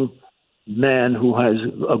 God-fearing man who has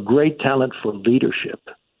a great talent for leadership.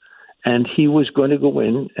 And he was going to go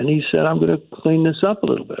in, and he said, I'm going to clean this up a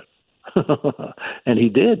little bit. And he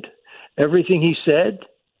did. Everything he said,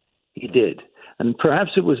 he did. And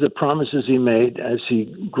perhaps it was the promises he made as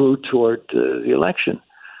he grew toward the election,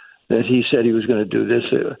 that he said he was going to do this,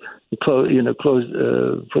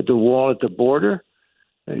 put the wall at the border,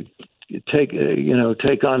 take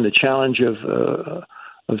on the challenge of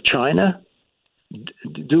China,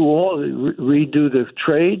 redo the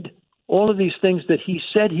trade. All of these things that he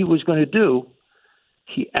said he was going to do,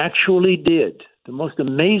 he actually did. The most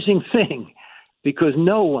amazing thing, because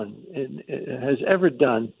no one has ever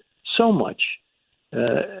done so much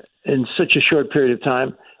in such a short period of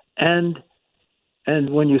time. And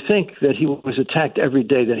when you think that he was attacked every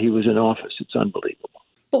day that he was in office, it's unbelievable.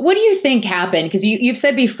 But what do you think happened? Because you've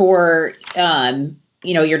said before,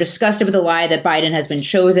 you're disgusted with the lie that Biden has been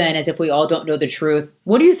chosen, as if we all don't know the truth.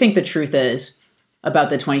 What do you think the truth is about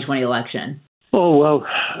the 2020 election? Oh, well,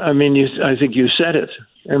 I mean, I think you said it.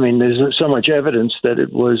 I mean, there's so much evidence that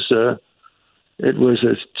it was a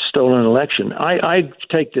stolen election. I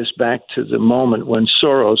take this back to the moment when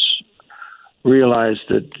Soros realized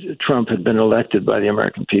that Trump had been elected by the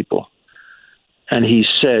American people. And he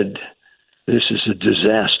said, this is a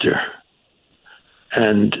disaster.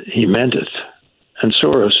 And he meant it. And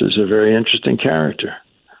Soros is a very interesting character.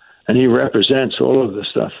 And he represents all of the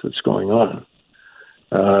stuff that's going on.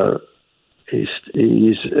 He's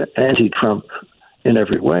anti-Trump in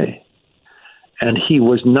every way. And he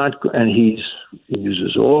was not, and he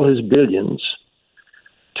uses all his billions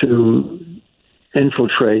to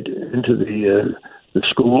infiltrate into the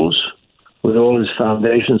schools with all his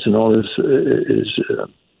foundations and all his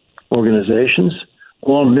organizations,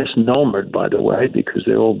 all misnomered, by the way, because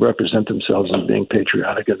they all represent themselves as being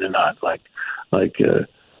patriotic, and they're not, like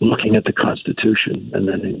looking at the Constitution, and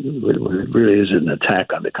then it really is an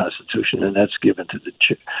attack on the Constitution, and that's given to the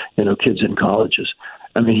kids in colleges.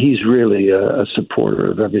 I mean, he's really a supporter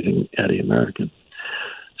of everything anti-American.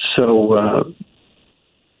 So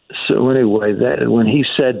anyway, when he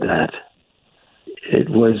said that, it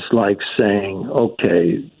was like saying,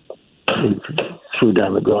 okay, he threw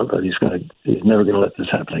down the gauntlet. He's never going to let this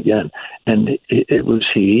happen again. And it was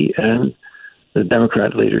he and the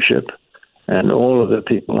Democrat leadership and all of the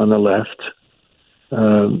people on the left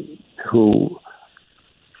who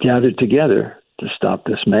gathered together to stop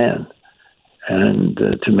this man and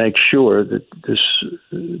to make sure that this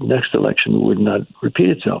next election would not repeat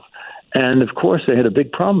itself. And, of course, they had a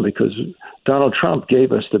big problem because Donald Trump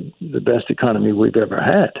gave us the best economy we've ever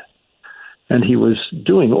had. And he was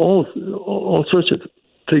doing all sorts of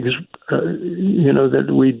things,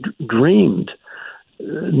 that we dreamed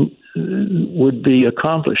would be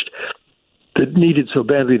accomplished, that needed so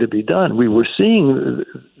badly to be done. We were seeing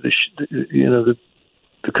the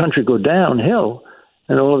country go downhill,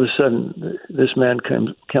 and all of a sudden this man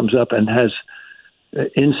comes up and has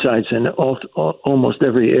insights in almost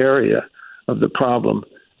every area of the problem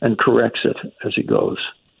and corrects it as he goes.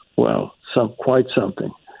 Well, quite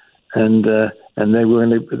something. And they were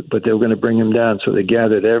going to bring him down, so they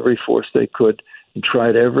gathered every force they could and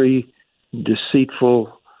tried every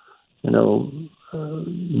deceitful,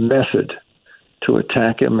 method to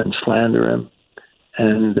attack him and slander him,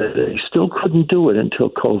 and they still couldn't do it until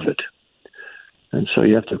COVID. And so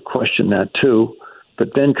you have to question that too.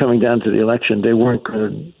 But then coming down to the election, they weren't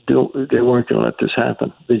going to let this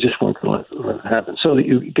happen. They just weren't going to let it happen. So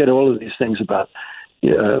you get all of these things about,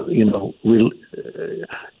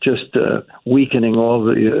 just weakening all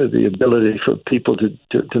the ability for people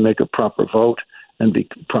to make a proper vote and be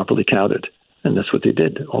properly counted. And that's what they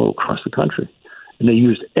did all across the country. And they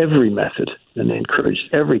used every method, and they encouraged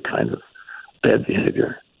every kind of bad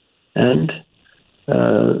behavior. And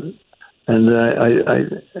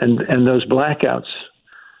those blackouts,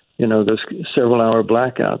 those several-hour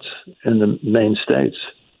blackouts in the main states,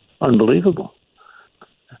 unbelievable.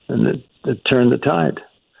 And it turned the tide.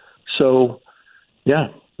 So, yeah,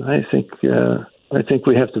 I think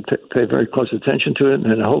we have to pay very close attention to it,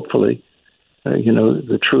 and hopefully,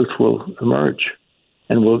 the truth will emerge,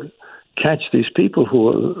 and we'll catch these people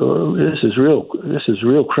who this is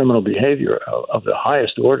real criminal behavior of the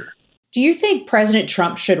highest order. Do you think President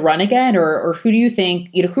Trump should run again, or who do you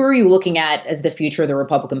think, who are you looking at as the future of the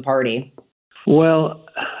Republican Party? Well,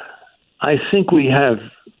 I think we have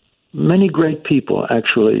many great people,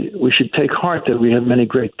 actually. We should take heart that we have many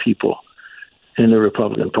great people in the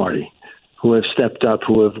Republican Party who have stepped up,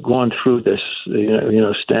 who have gone through this,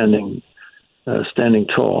 standing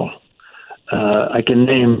tall. I can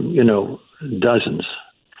name, dozens,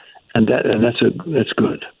 and that's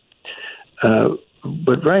good.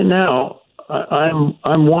 But right now,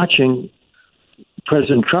 I'm watching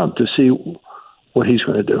President Trump to see what he's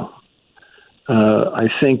going to do. I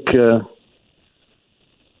think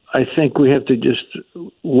we have to just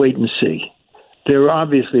wait and see. There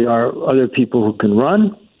obviously are other people who can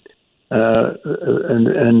run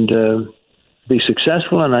and be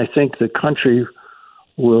successful, and I think the country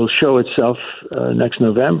will show itself next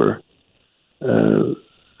November in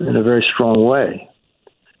a very strong way.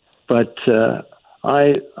 But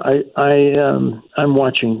I'm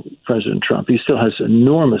watching President Trump. He still has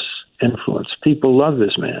enormous influence. People love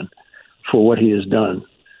this man for what he has done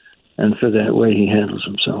and for the way he handles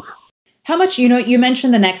himself. How much, you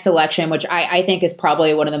mentioned the next election, which I think is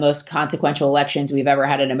probably one of the most consequential elections we've ever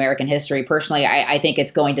had in American history. Personally, I think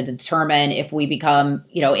it's going to determine if we become,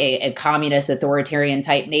 a communist authoritarian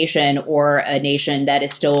type nation, or a nation that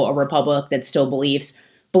is still a republic that still believes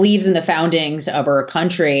in the foundings of our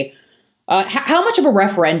country. How much of a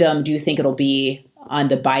referendum do you think it'll be on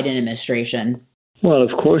the Biden administration? Well,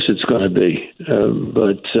 of course it's going to be.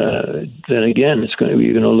 But then again,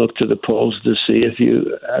 you're going to look to the polls to see if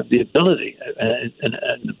you have the ability. And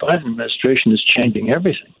the Biden administration is changing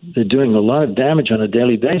everything. They're doing a lot of damage on a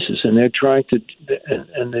daily basis, and they're trying to,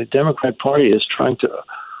 and the Democrat Party is trying to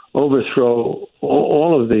overthrow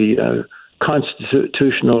all of the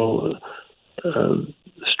constitutional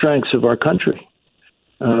strengths of our country.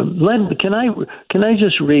 Can I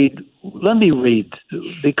just read? Let me read,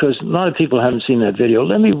 because a lot of people haven't seen that video.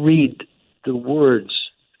 Let me read the words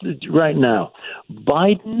right now.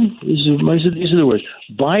 These are the words.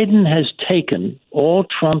 Biden has taken all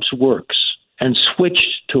Trump's works and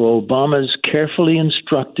switched to Obama's carefully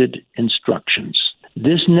instructed instructions.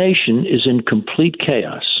 This nation is in complete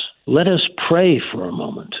chaos. Let us pray for a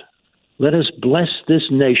moment. Let us bless this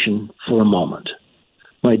nation for a moment.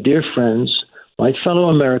 My dear friends, my fellow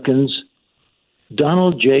Americans,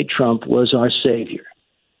 Donald J. Trump was our savior.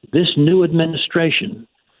 This new administration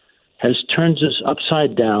has turned us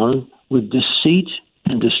upside down with deceit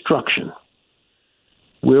and destruction.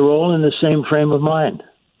 We're all in the same frame of mind,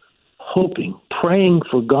 hoping, praying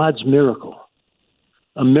for God's miracle,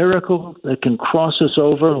 a miracle that can cross us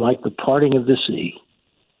over like the parting of the sea.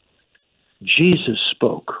 Jesus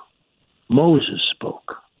spoke. Moses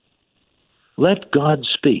spoke. Let God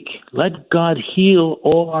speak. Let God heal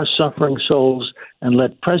all our suffering souls, and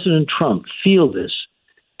let President Trump feel this,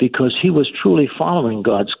 because he was truly following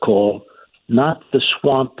God's call, not the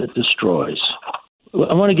swamp that destroys.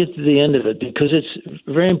 I want to get to the end of it because it's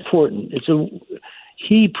very important.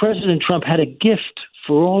 President Trump had a gift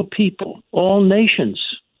for all people, all nations.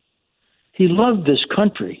 He loved this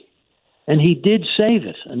country, and he did save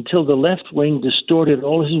it until the left wing distorted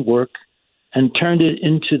all his work and turned it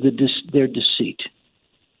into their deceit.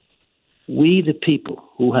 We, the people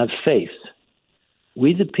who have faith,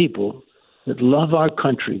 we, the people that love our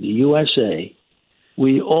country, the USA,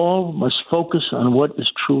 we all must focus on what is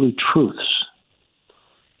truly truths.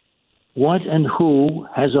 What and who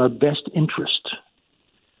has our best interest?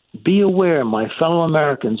 Be aware, my fellow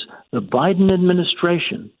Americans, the Biden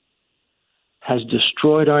administration has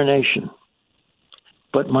destroyed our nation.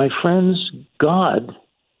 But my friends, God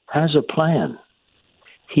has a plan.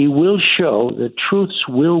 He will show that truths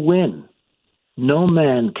will win. No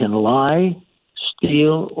man can lie,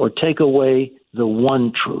 steal, or take away the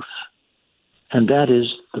one truth. And that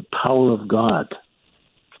is the power of God,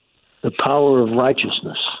 the power of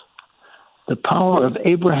righteousness, the power of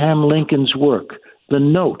Abraham Lincoln's work, the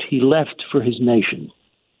note he left for his nation,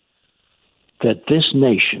 that this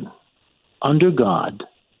nation, under God,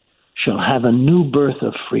 shall have a new birth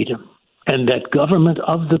of freedom, and that government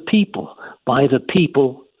of the people, by the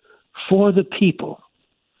people, for the people,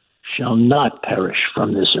 shall not perish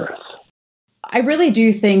from this earth. I really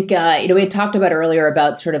do think, we had talked about earlier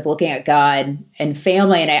about sort of looking at God and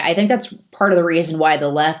family, and I think that's part of the reason why the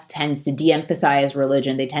left tends to de-emphasize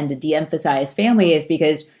religion. They tend to de-emphasize family is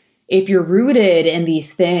because if you're rooted in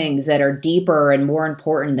these things that are deeper and more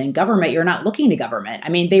important than government, you're not looking to government. I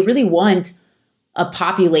mean, they really want a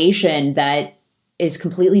population that is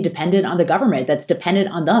completely dependent on the government, that's dependent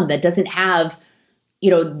on them, that doesn't have,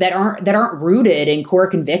 that aren't rooted in core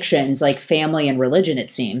convictions like family and religion,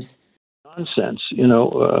 it seems. Nonsense,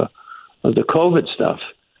 the COVID stuff.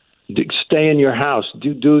 Stay in your house.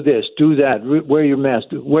 Do this. Do that. Wear your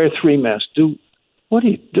mask. Wear 3 masks. What are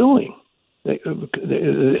you doing? They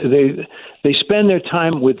spend their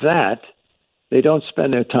time with that. They don't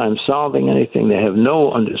spend their time solving anything. They have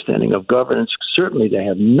no understanding of governance. Certainly, they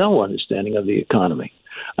have no understanding of the economy.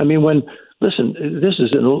 I mean, listen, this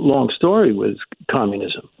is a long story with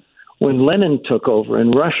communism. When Lenin took over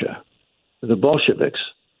in Russia, the Bolsheviks,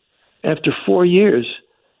 after 4 years,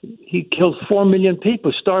 he killed 4 million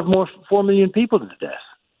people, starved 4 million people to death.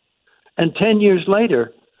 And 10 years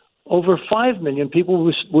later, over 5 million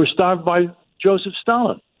people were starved by Joseph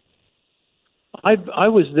Stalin. I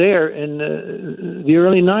was there in the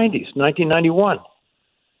early 90s, 1991,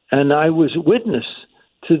 and I was witness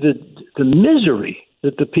to the misery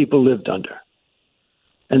that the people lived under.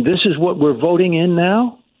 And this is what we're voting in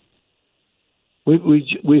now?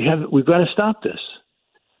 We've got to stop this.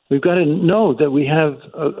 We've got to know that we have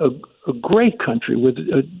a great country with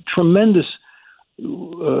a tremendous,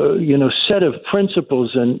 set of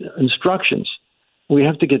principles and instructions. We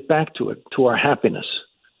have to get back to it, to our happiness.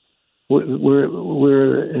 We're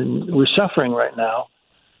suffering right now,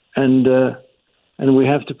 and we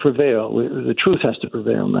have to prevail. The truth has to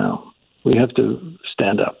prevail now. We have to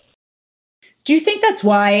stand up. Do you think that's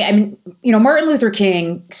why, Martin Luther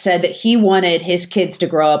King said that he wanted his kids to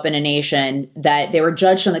grow up in a nation that they were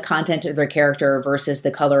judged on the content of their character versus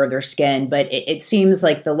the color of their skin. But it seems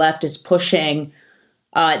like the left is pushing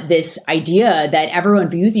this idea that everyone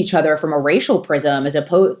views each other from a racial prism as a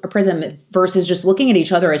prism versus just looking at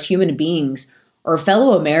each other as human beings or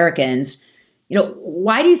fellow Americans.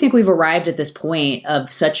 Why do you think we've arrived at this point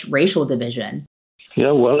of such racial division?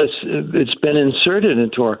 Yeah, well, it's been inserted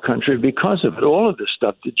into our country because of it. All of this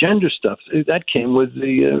stuff, the gender stuff, that came with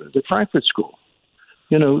the Frankfurt School.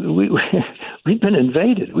 We've been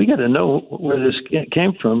invaded. We got to know where this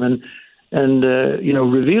came from and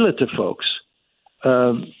reveal it to folks.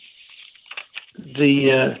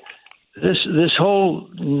 This whole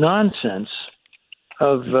nonsense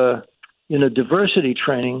of diversity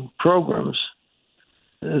training programs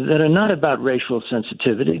that are not about racial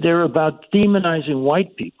sensitivity. They're about demonizing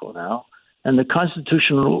white people now and the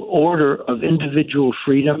constitutional order of individual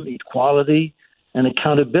freedom, equality, and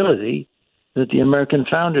accountability that the American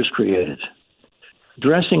founders created.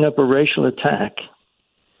 Dressing up a racial attack,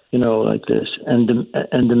 like this, and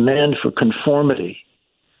demand for conformity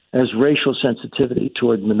as racial sensitivity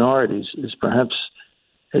toward minorities is perhaps,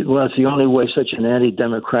 it's the only way such an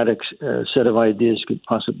anti-democratic set of ideas could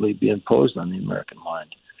possibly be imposed on the American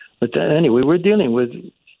mind. But anyway, we're dealing with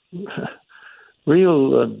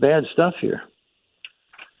real bad stuff here,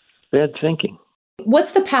 bad thinking.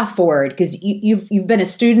 What's the path forward? Because you've been a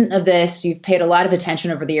student of this, you've paid a lot of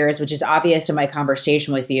attention over the years, which is obvious in my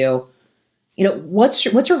conversation with you. What's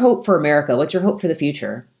your hope for America? What's your hope for the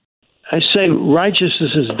future? I say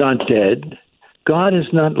righteousness is not dead. God has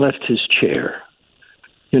not left his chair.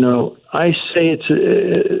 I say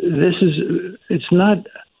it's not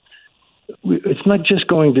just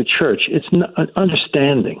going to church. It's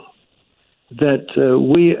understanding that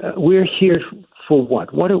we're here for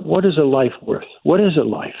what? What is a life worth? What is a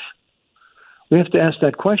life? We have to ask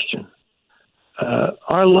that question.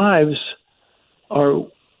 Our lives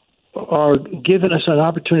are giving us an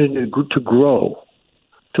opportunity to grow,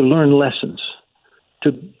 to learn lessons,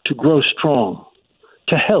 to grow strong,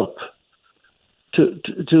 to help, to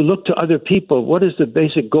look to other people. What is the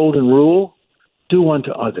basic golden rule? Do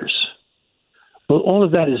unto others. Well, all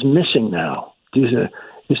of that is missing now.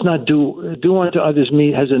 It's not do unto others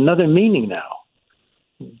has another meaning now.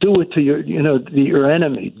 Do it to your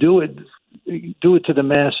enemy. Do it to the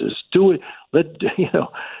masses. Do it.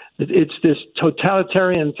 It's this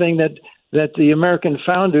totalitarian thing that the American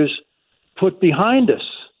founders put behind us,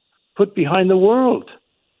 put behind the world.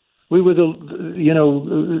 We were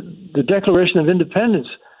the Declaration of Independence.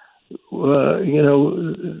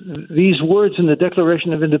 These words in the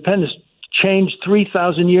Declaration of Independence changed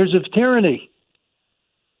 3,000 years of tyranny.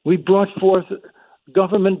 We brought forth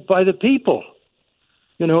government by the people,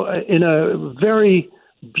 in a very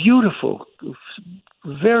beautiful,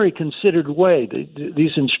 very considered way.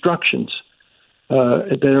 These instructions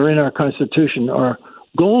that are in our Constitution are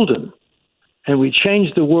golden, and we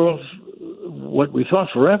changed the world, what we thought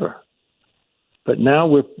forever. But now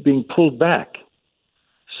we're being pulled back.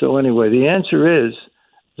 So anyway, the answer is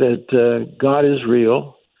that God is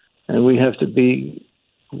real, and we have to be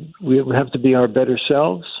our better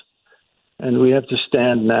selves, and we have to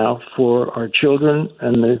stand now for our children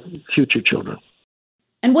and the future children.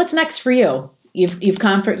 And what's next for you? You've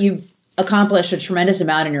accomplished a tremendous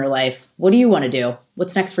amount in your life. What do you want to do?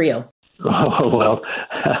 What's next for you? Oh, well,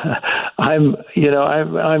 I'm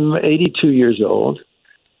 82 years old,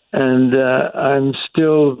 and I'm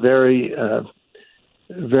still very,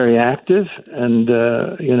 very active, and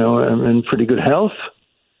I'm in pretty good health,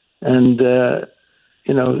 and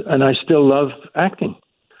and I still love acting.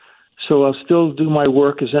 So I'll still do my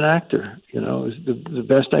work as an actor, the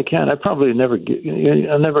best I can. I probably never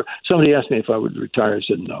somebody asked me if I would retire. I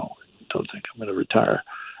said, no, I don't think I'm going to retire.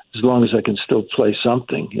 As long as I can still play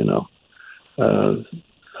something,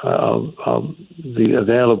 I'll be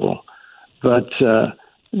available. But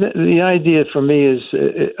the idea for me is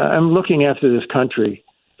I'm looking after this country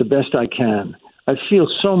the best I can. I feel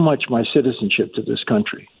so much my citizenship to this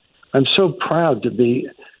country. I'm so proud to be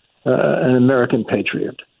an American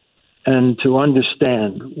patriot, and to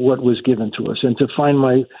understand what was given to us, and to find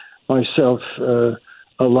myself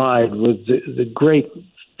allied with the great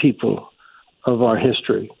people of our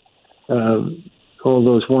history, all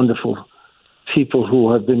those wonderful people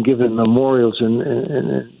who have been given memorials in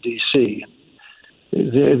D.C.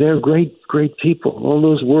 They're great, great people. All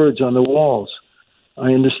those words on the walls,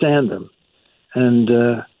 I understand them. And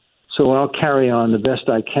so I'll carry on the best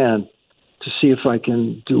I can to see if I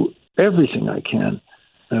can do everything I can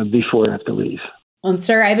before I have to leave. Well,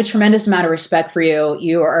 sir, I have a tremendous amount of respect for you.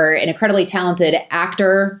 You are an incredibly talented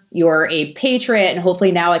actor. You are a patriot, and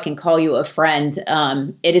hopefully now I can call you a friend.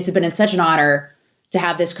 It's been such an honor to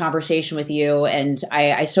have this conversation with you, and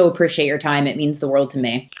I so appreciate your time. It means the world to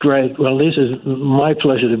me. Great. Well, Lisa, it's my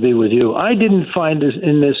pleasure to be with you. I didn't find this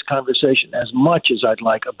in this conversation as much as I'd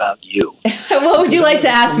like about you. What would you like to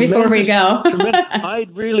ask before we go?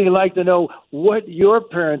 I'd really like to know what your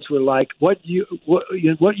parents were like, what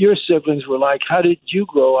your siblings were like. How did you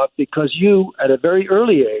grow up? Because you, at a very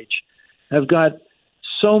early age, have got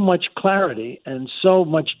so much clarity and so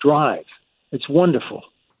much drive. It's wonderful.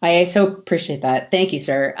 I so appreciate that. Thank you,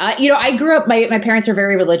 sir. I grew up, my parents are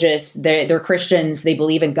very religious. They're Christians. They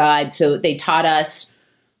believe in God. So they taught us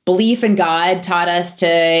belief in God, taught us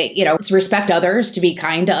to respect others, to be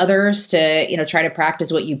kind to others, to, try to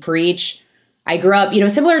practice what you preach. I grew up,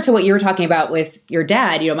 similar to what you were talking about with your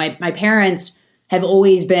dad. My parents have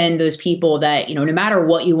always been those people that, no matter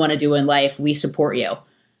what you want to do in life, we support you.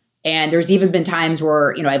 And there's even been times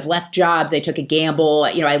where, I've left jobs. I took a gamble.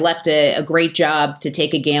 I left a great job to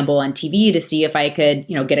take a gamble on TV to see if I could,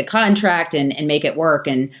 get a contract and make it work.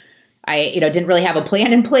 And I, didn't really have a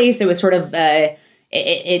plan in place. It was sort of,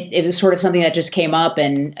 it was sort of something that just came up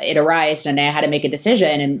and it arose, and I had to make a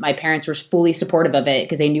decision. And my parents were fully supportive of it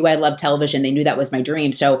because they knew I loved television. They knew that was my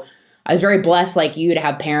dream. So I was very blessed, like you, to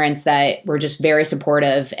have parents that were just very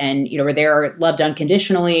supportive and, were there, loved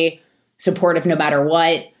unconditionally, supportive no matter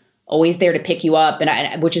what. Always there to pick you up,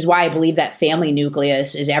 and which is why I believe that family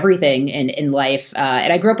nucleus is everything in life.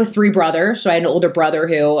 And I grew up with 3 brothers, so I had an older brother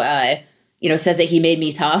who, says that he made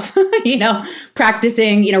me tough,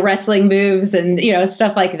 practicing, wrestling moves and,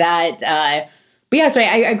 stuff like that. But yeah, so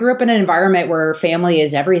I grew up in an environment where family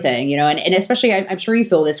is everything, and especially I'm sure you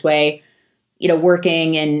feel this way,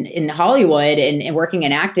 working in Hollywood and working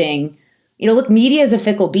in acting. Look, media is a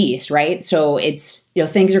fickle beast, right? So it's,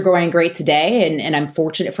 things are going great today and I'm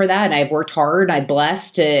fortunate for that. And I've worked hard and I'm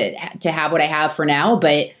blessed to have what I have for now,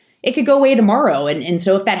 but it could go away tomorrow. And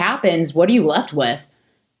so if that happens, what are you left with?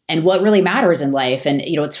 And what really matters in life? And,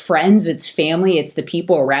 it's friends, it's family, it's the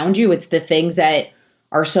people around you. It's the things that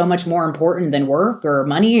are so much more important than work or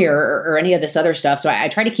money or any of this other stuff. So I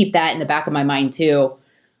try to keep that in the back of my mind too,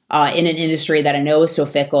 in an industry that I know is so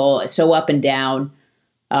fickle, so up and down,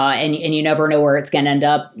 and you never know where it's going to end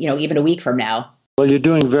up, even a week from now. Well, you're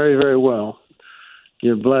doing very, very well.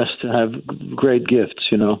 You're blessed to have great gifts,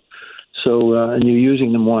 So, and you're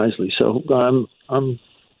using them wisely. So I'm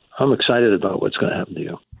excited about what's going to happen to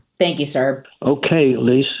you. Thank you, sir. Okay,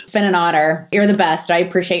 Lise. It's been an honor. You're the best. I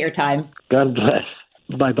appreciate your time. God bless.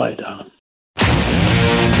 Bye-bye, darling.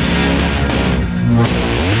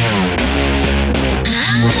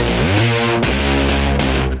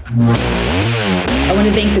 I want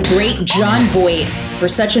to thank the great John Voight for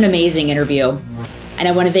such an amazing interview. And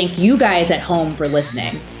I want to thank you guys at home for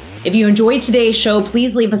listening. If you enjoyed today's show,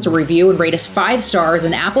 please leave us a review and rate us 5 stars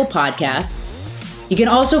on Apple Podcasts. You can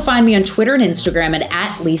also find me on Twitter and Instagram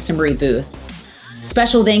at Lisa Marie Booth.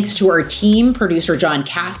 Special thanks to our team, producer John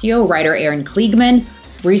Cassio, writer Aaron Kliegman,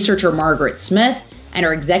 researcher Margaret Smith, and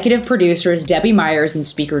our executive producers Debbie Myers and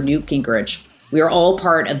speaker Newt Gingrich. We are all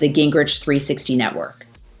part of the Gingrich 360 Network.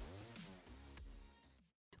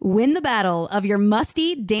 Win the battle of your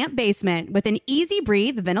musty, damp basement with an Easy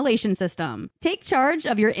Breathe ventilation system. Take charge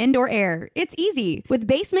of your indoor air. It's easy with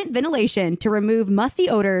basement ventilation to remove musty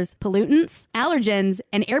odors, pollutants, allergens,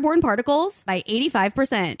 and airborne particles by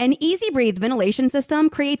 85%. An Easy Breathe ventilation system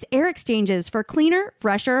creates air exchanges for cleaner,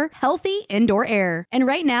 fresher, healthy indoor air. And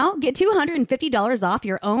right now, get $250 off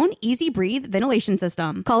your own Easy Breathe ventilation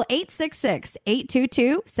system. Call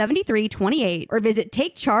 866-822-7328 or visit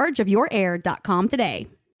takechargeofyourair.com today.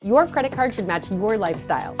 Your credit card should match your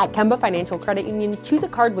lifestyle. At Kemba Financial Credit Union, choose a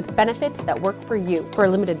card with benefits that work for you. For a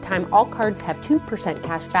limited time, all cards have 2%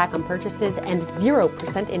 cash back on purchases and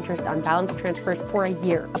 0% interest on balance transfers for a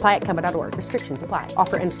year. Apply at Kemba.org. Restrictions apply.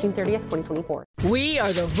 Offer ends June 30th, 2024. We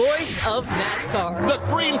are the voice of NASCAR. The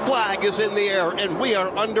green flag is in the air, and we are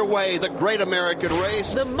underway. The great American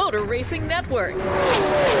race. The Motor Racing Network.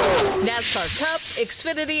 NASCAR Cup,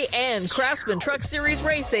 Xfinity, and Craftsman Truck Series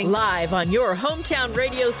Racing live on your hometown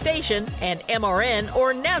radio station and MRN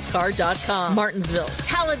or NASCAR.com. Martinsville,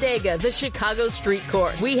 Talladega, the Chicago Street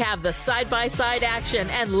Course. We have the side-by-side action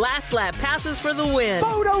and last lap passes for the win.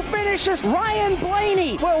 Photo finishes. Ryan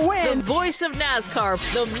Blaney will win. The voice of NASCAR,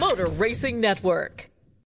 the Motor Racing Network.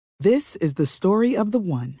 This is the story of the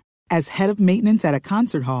one. As head of maintenance at a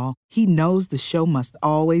concert hall, he knows the show must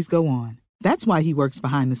always go on. That's why he works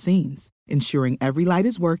behind the scenes, ensuring every light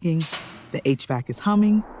is working, the HVAC is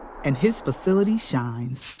humming, and his facility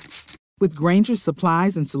shines. With Grainger's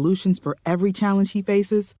supplies and solutions for every challenge he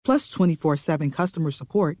faces, plus 24/7 customer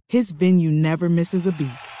support, his venue never misses a beat.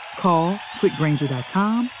 Call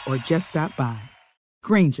quickgrainger.com or just stop by.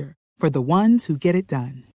 Grainger, for the ones who get it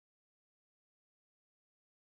done.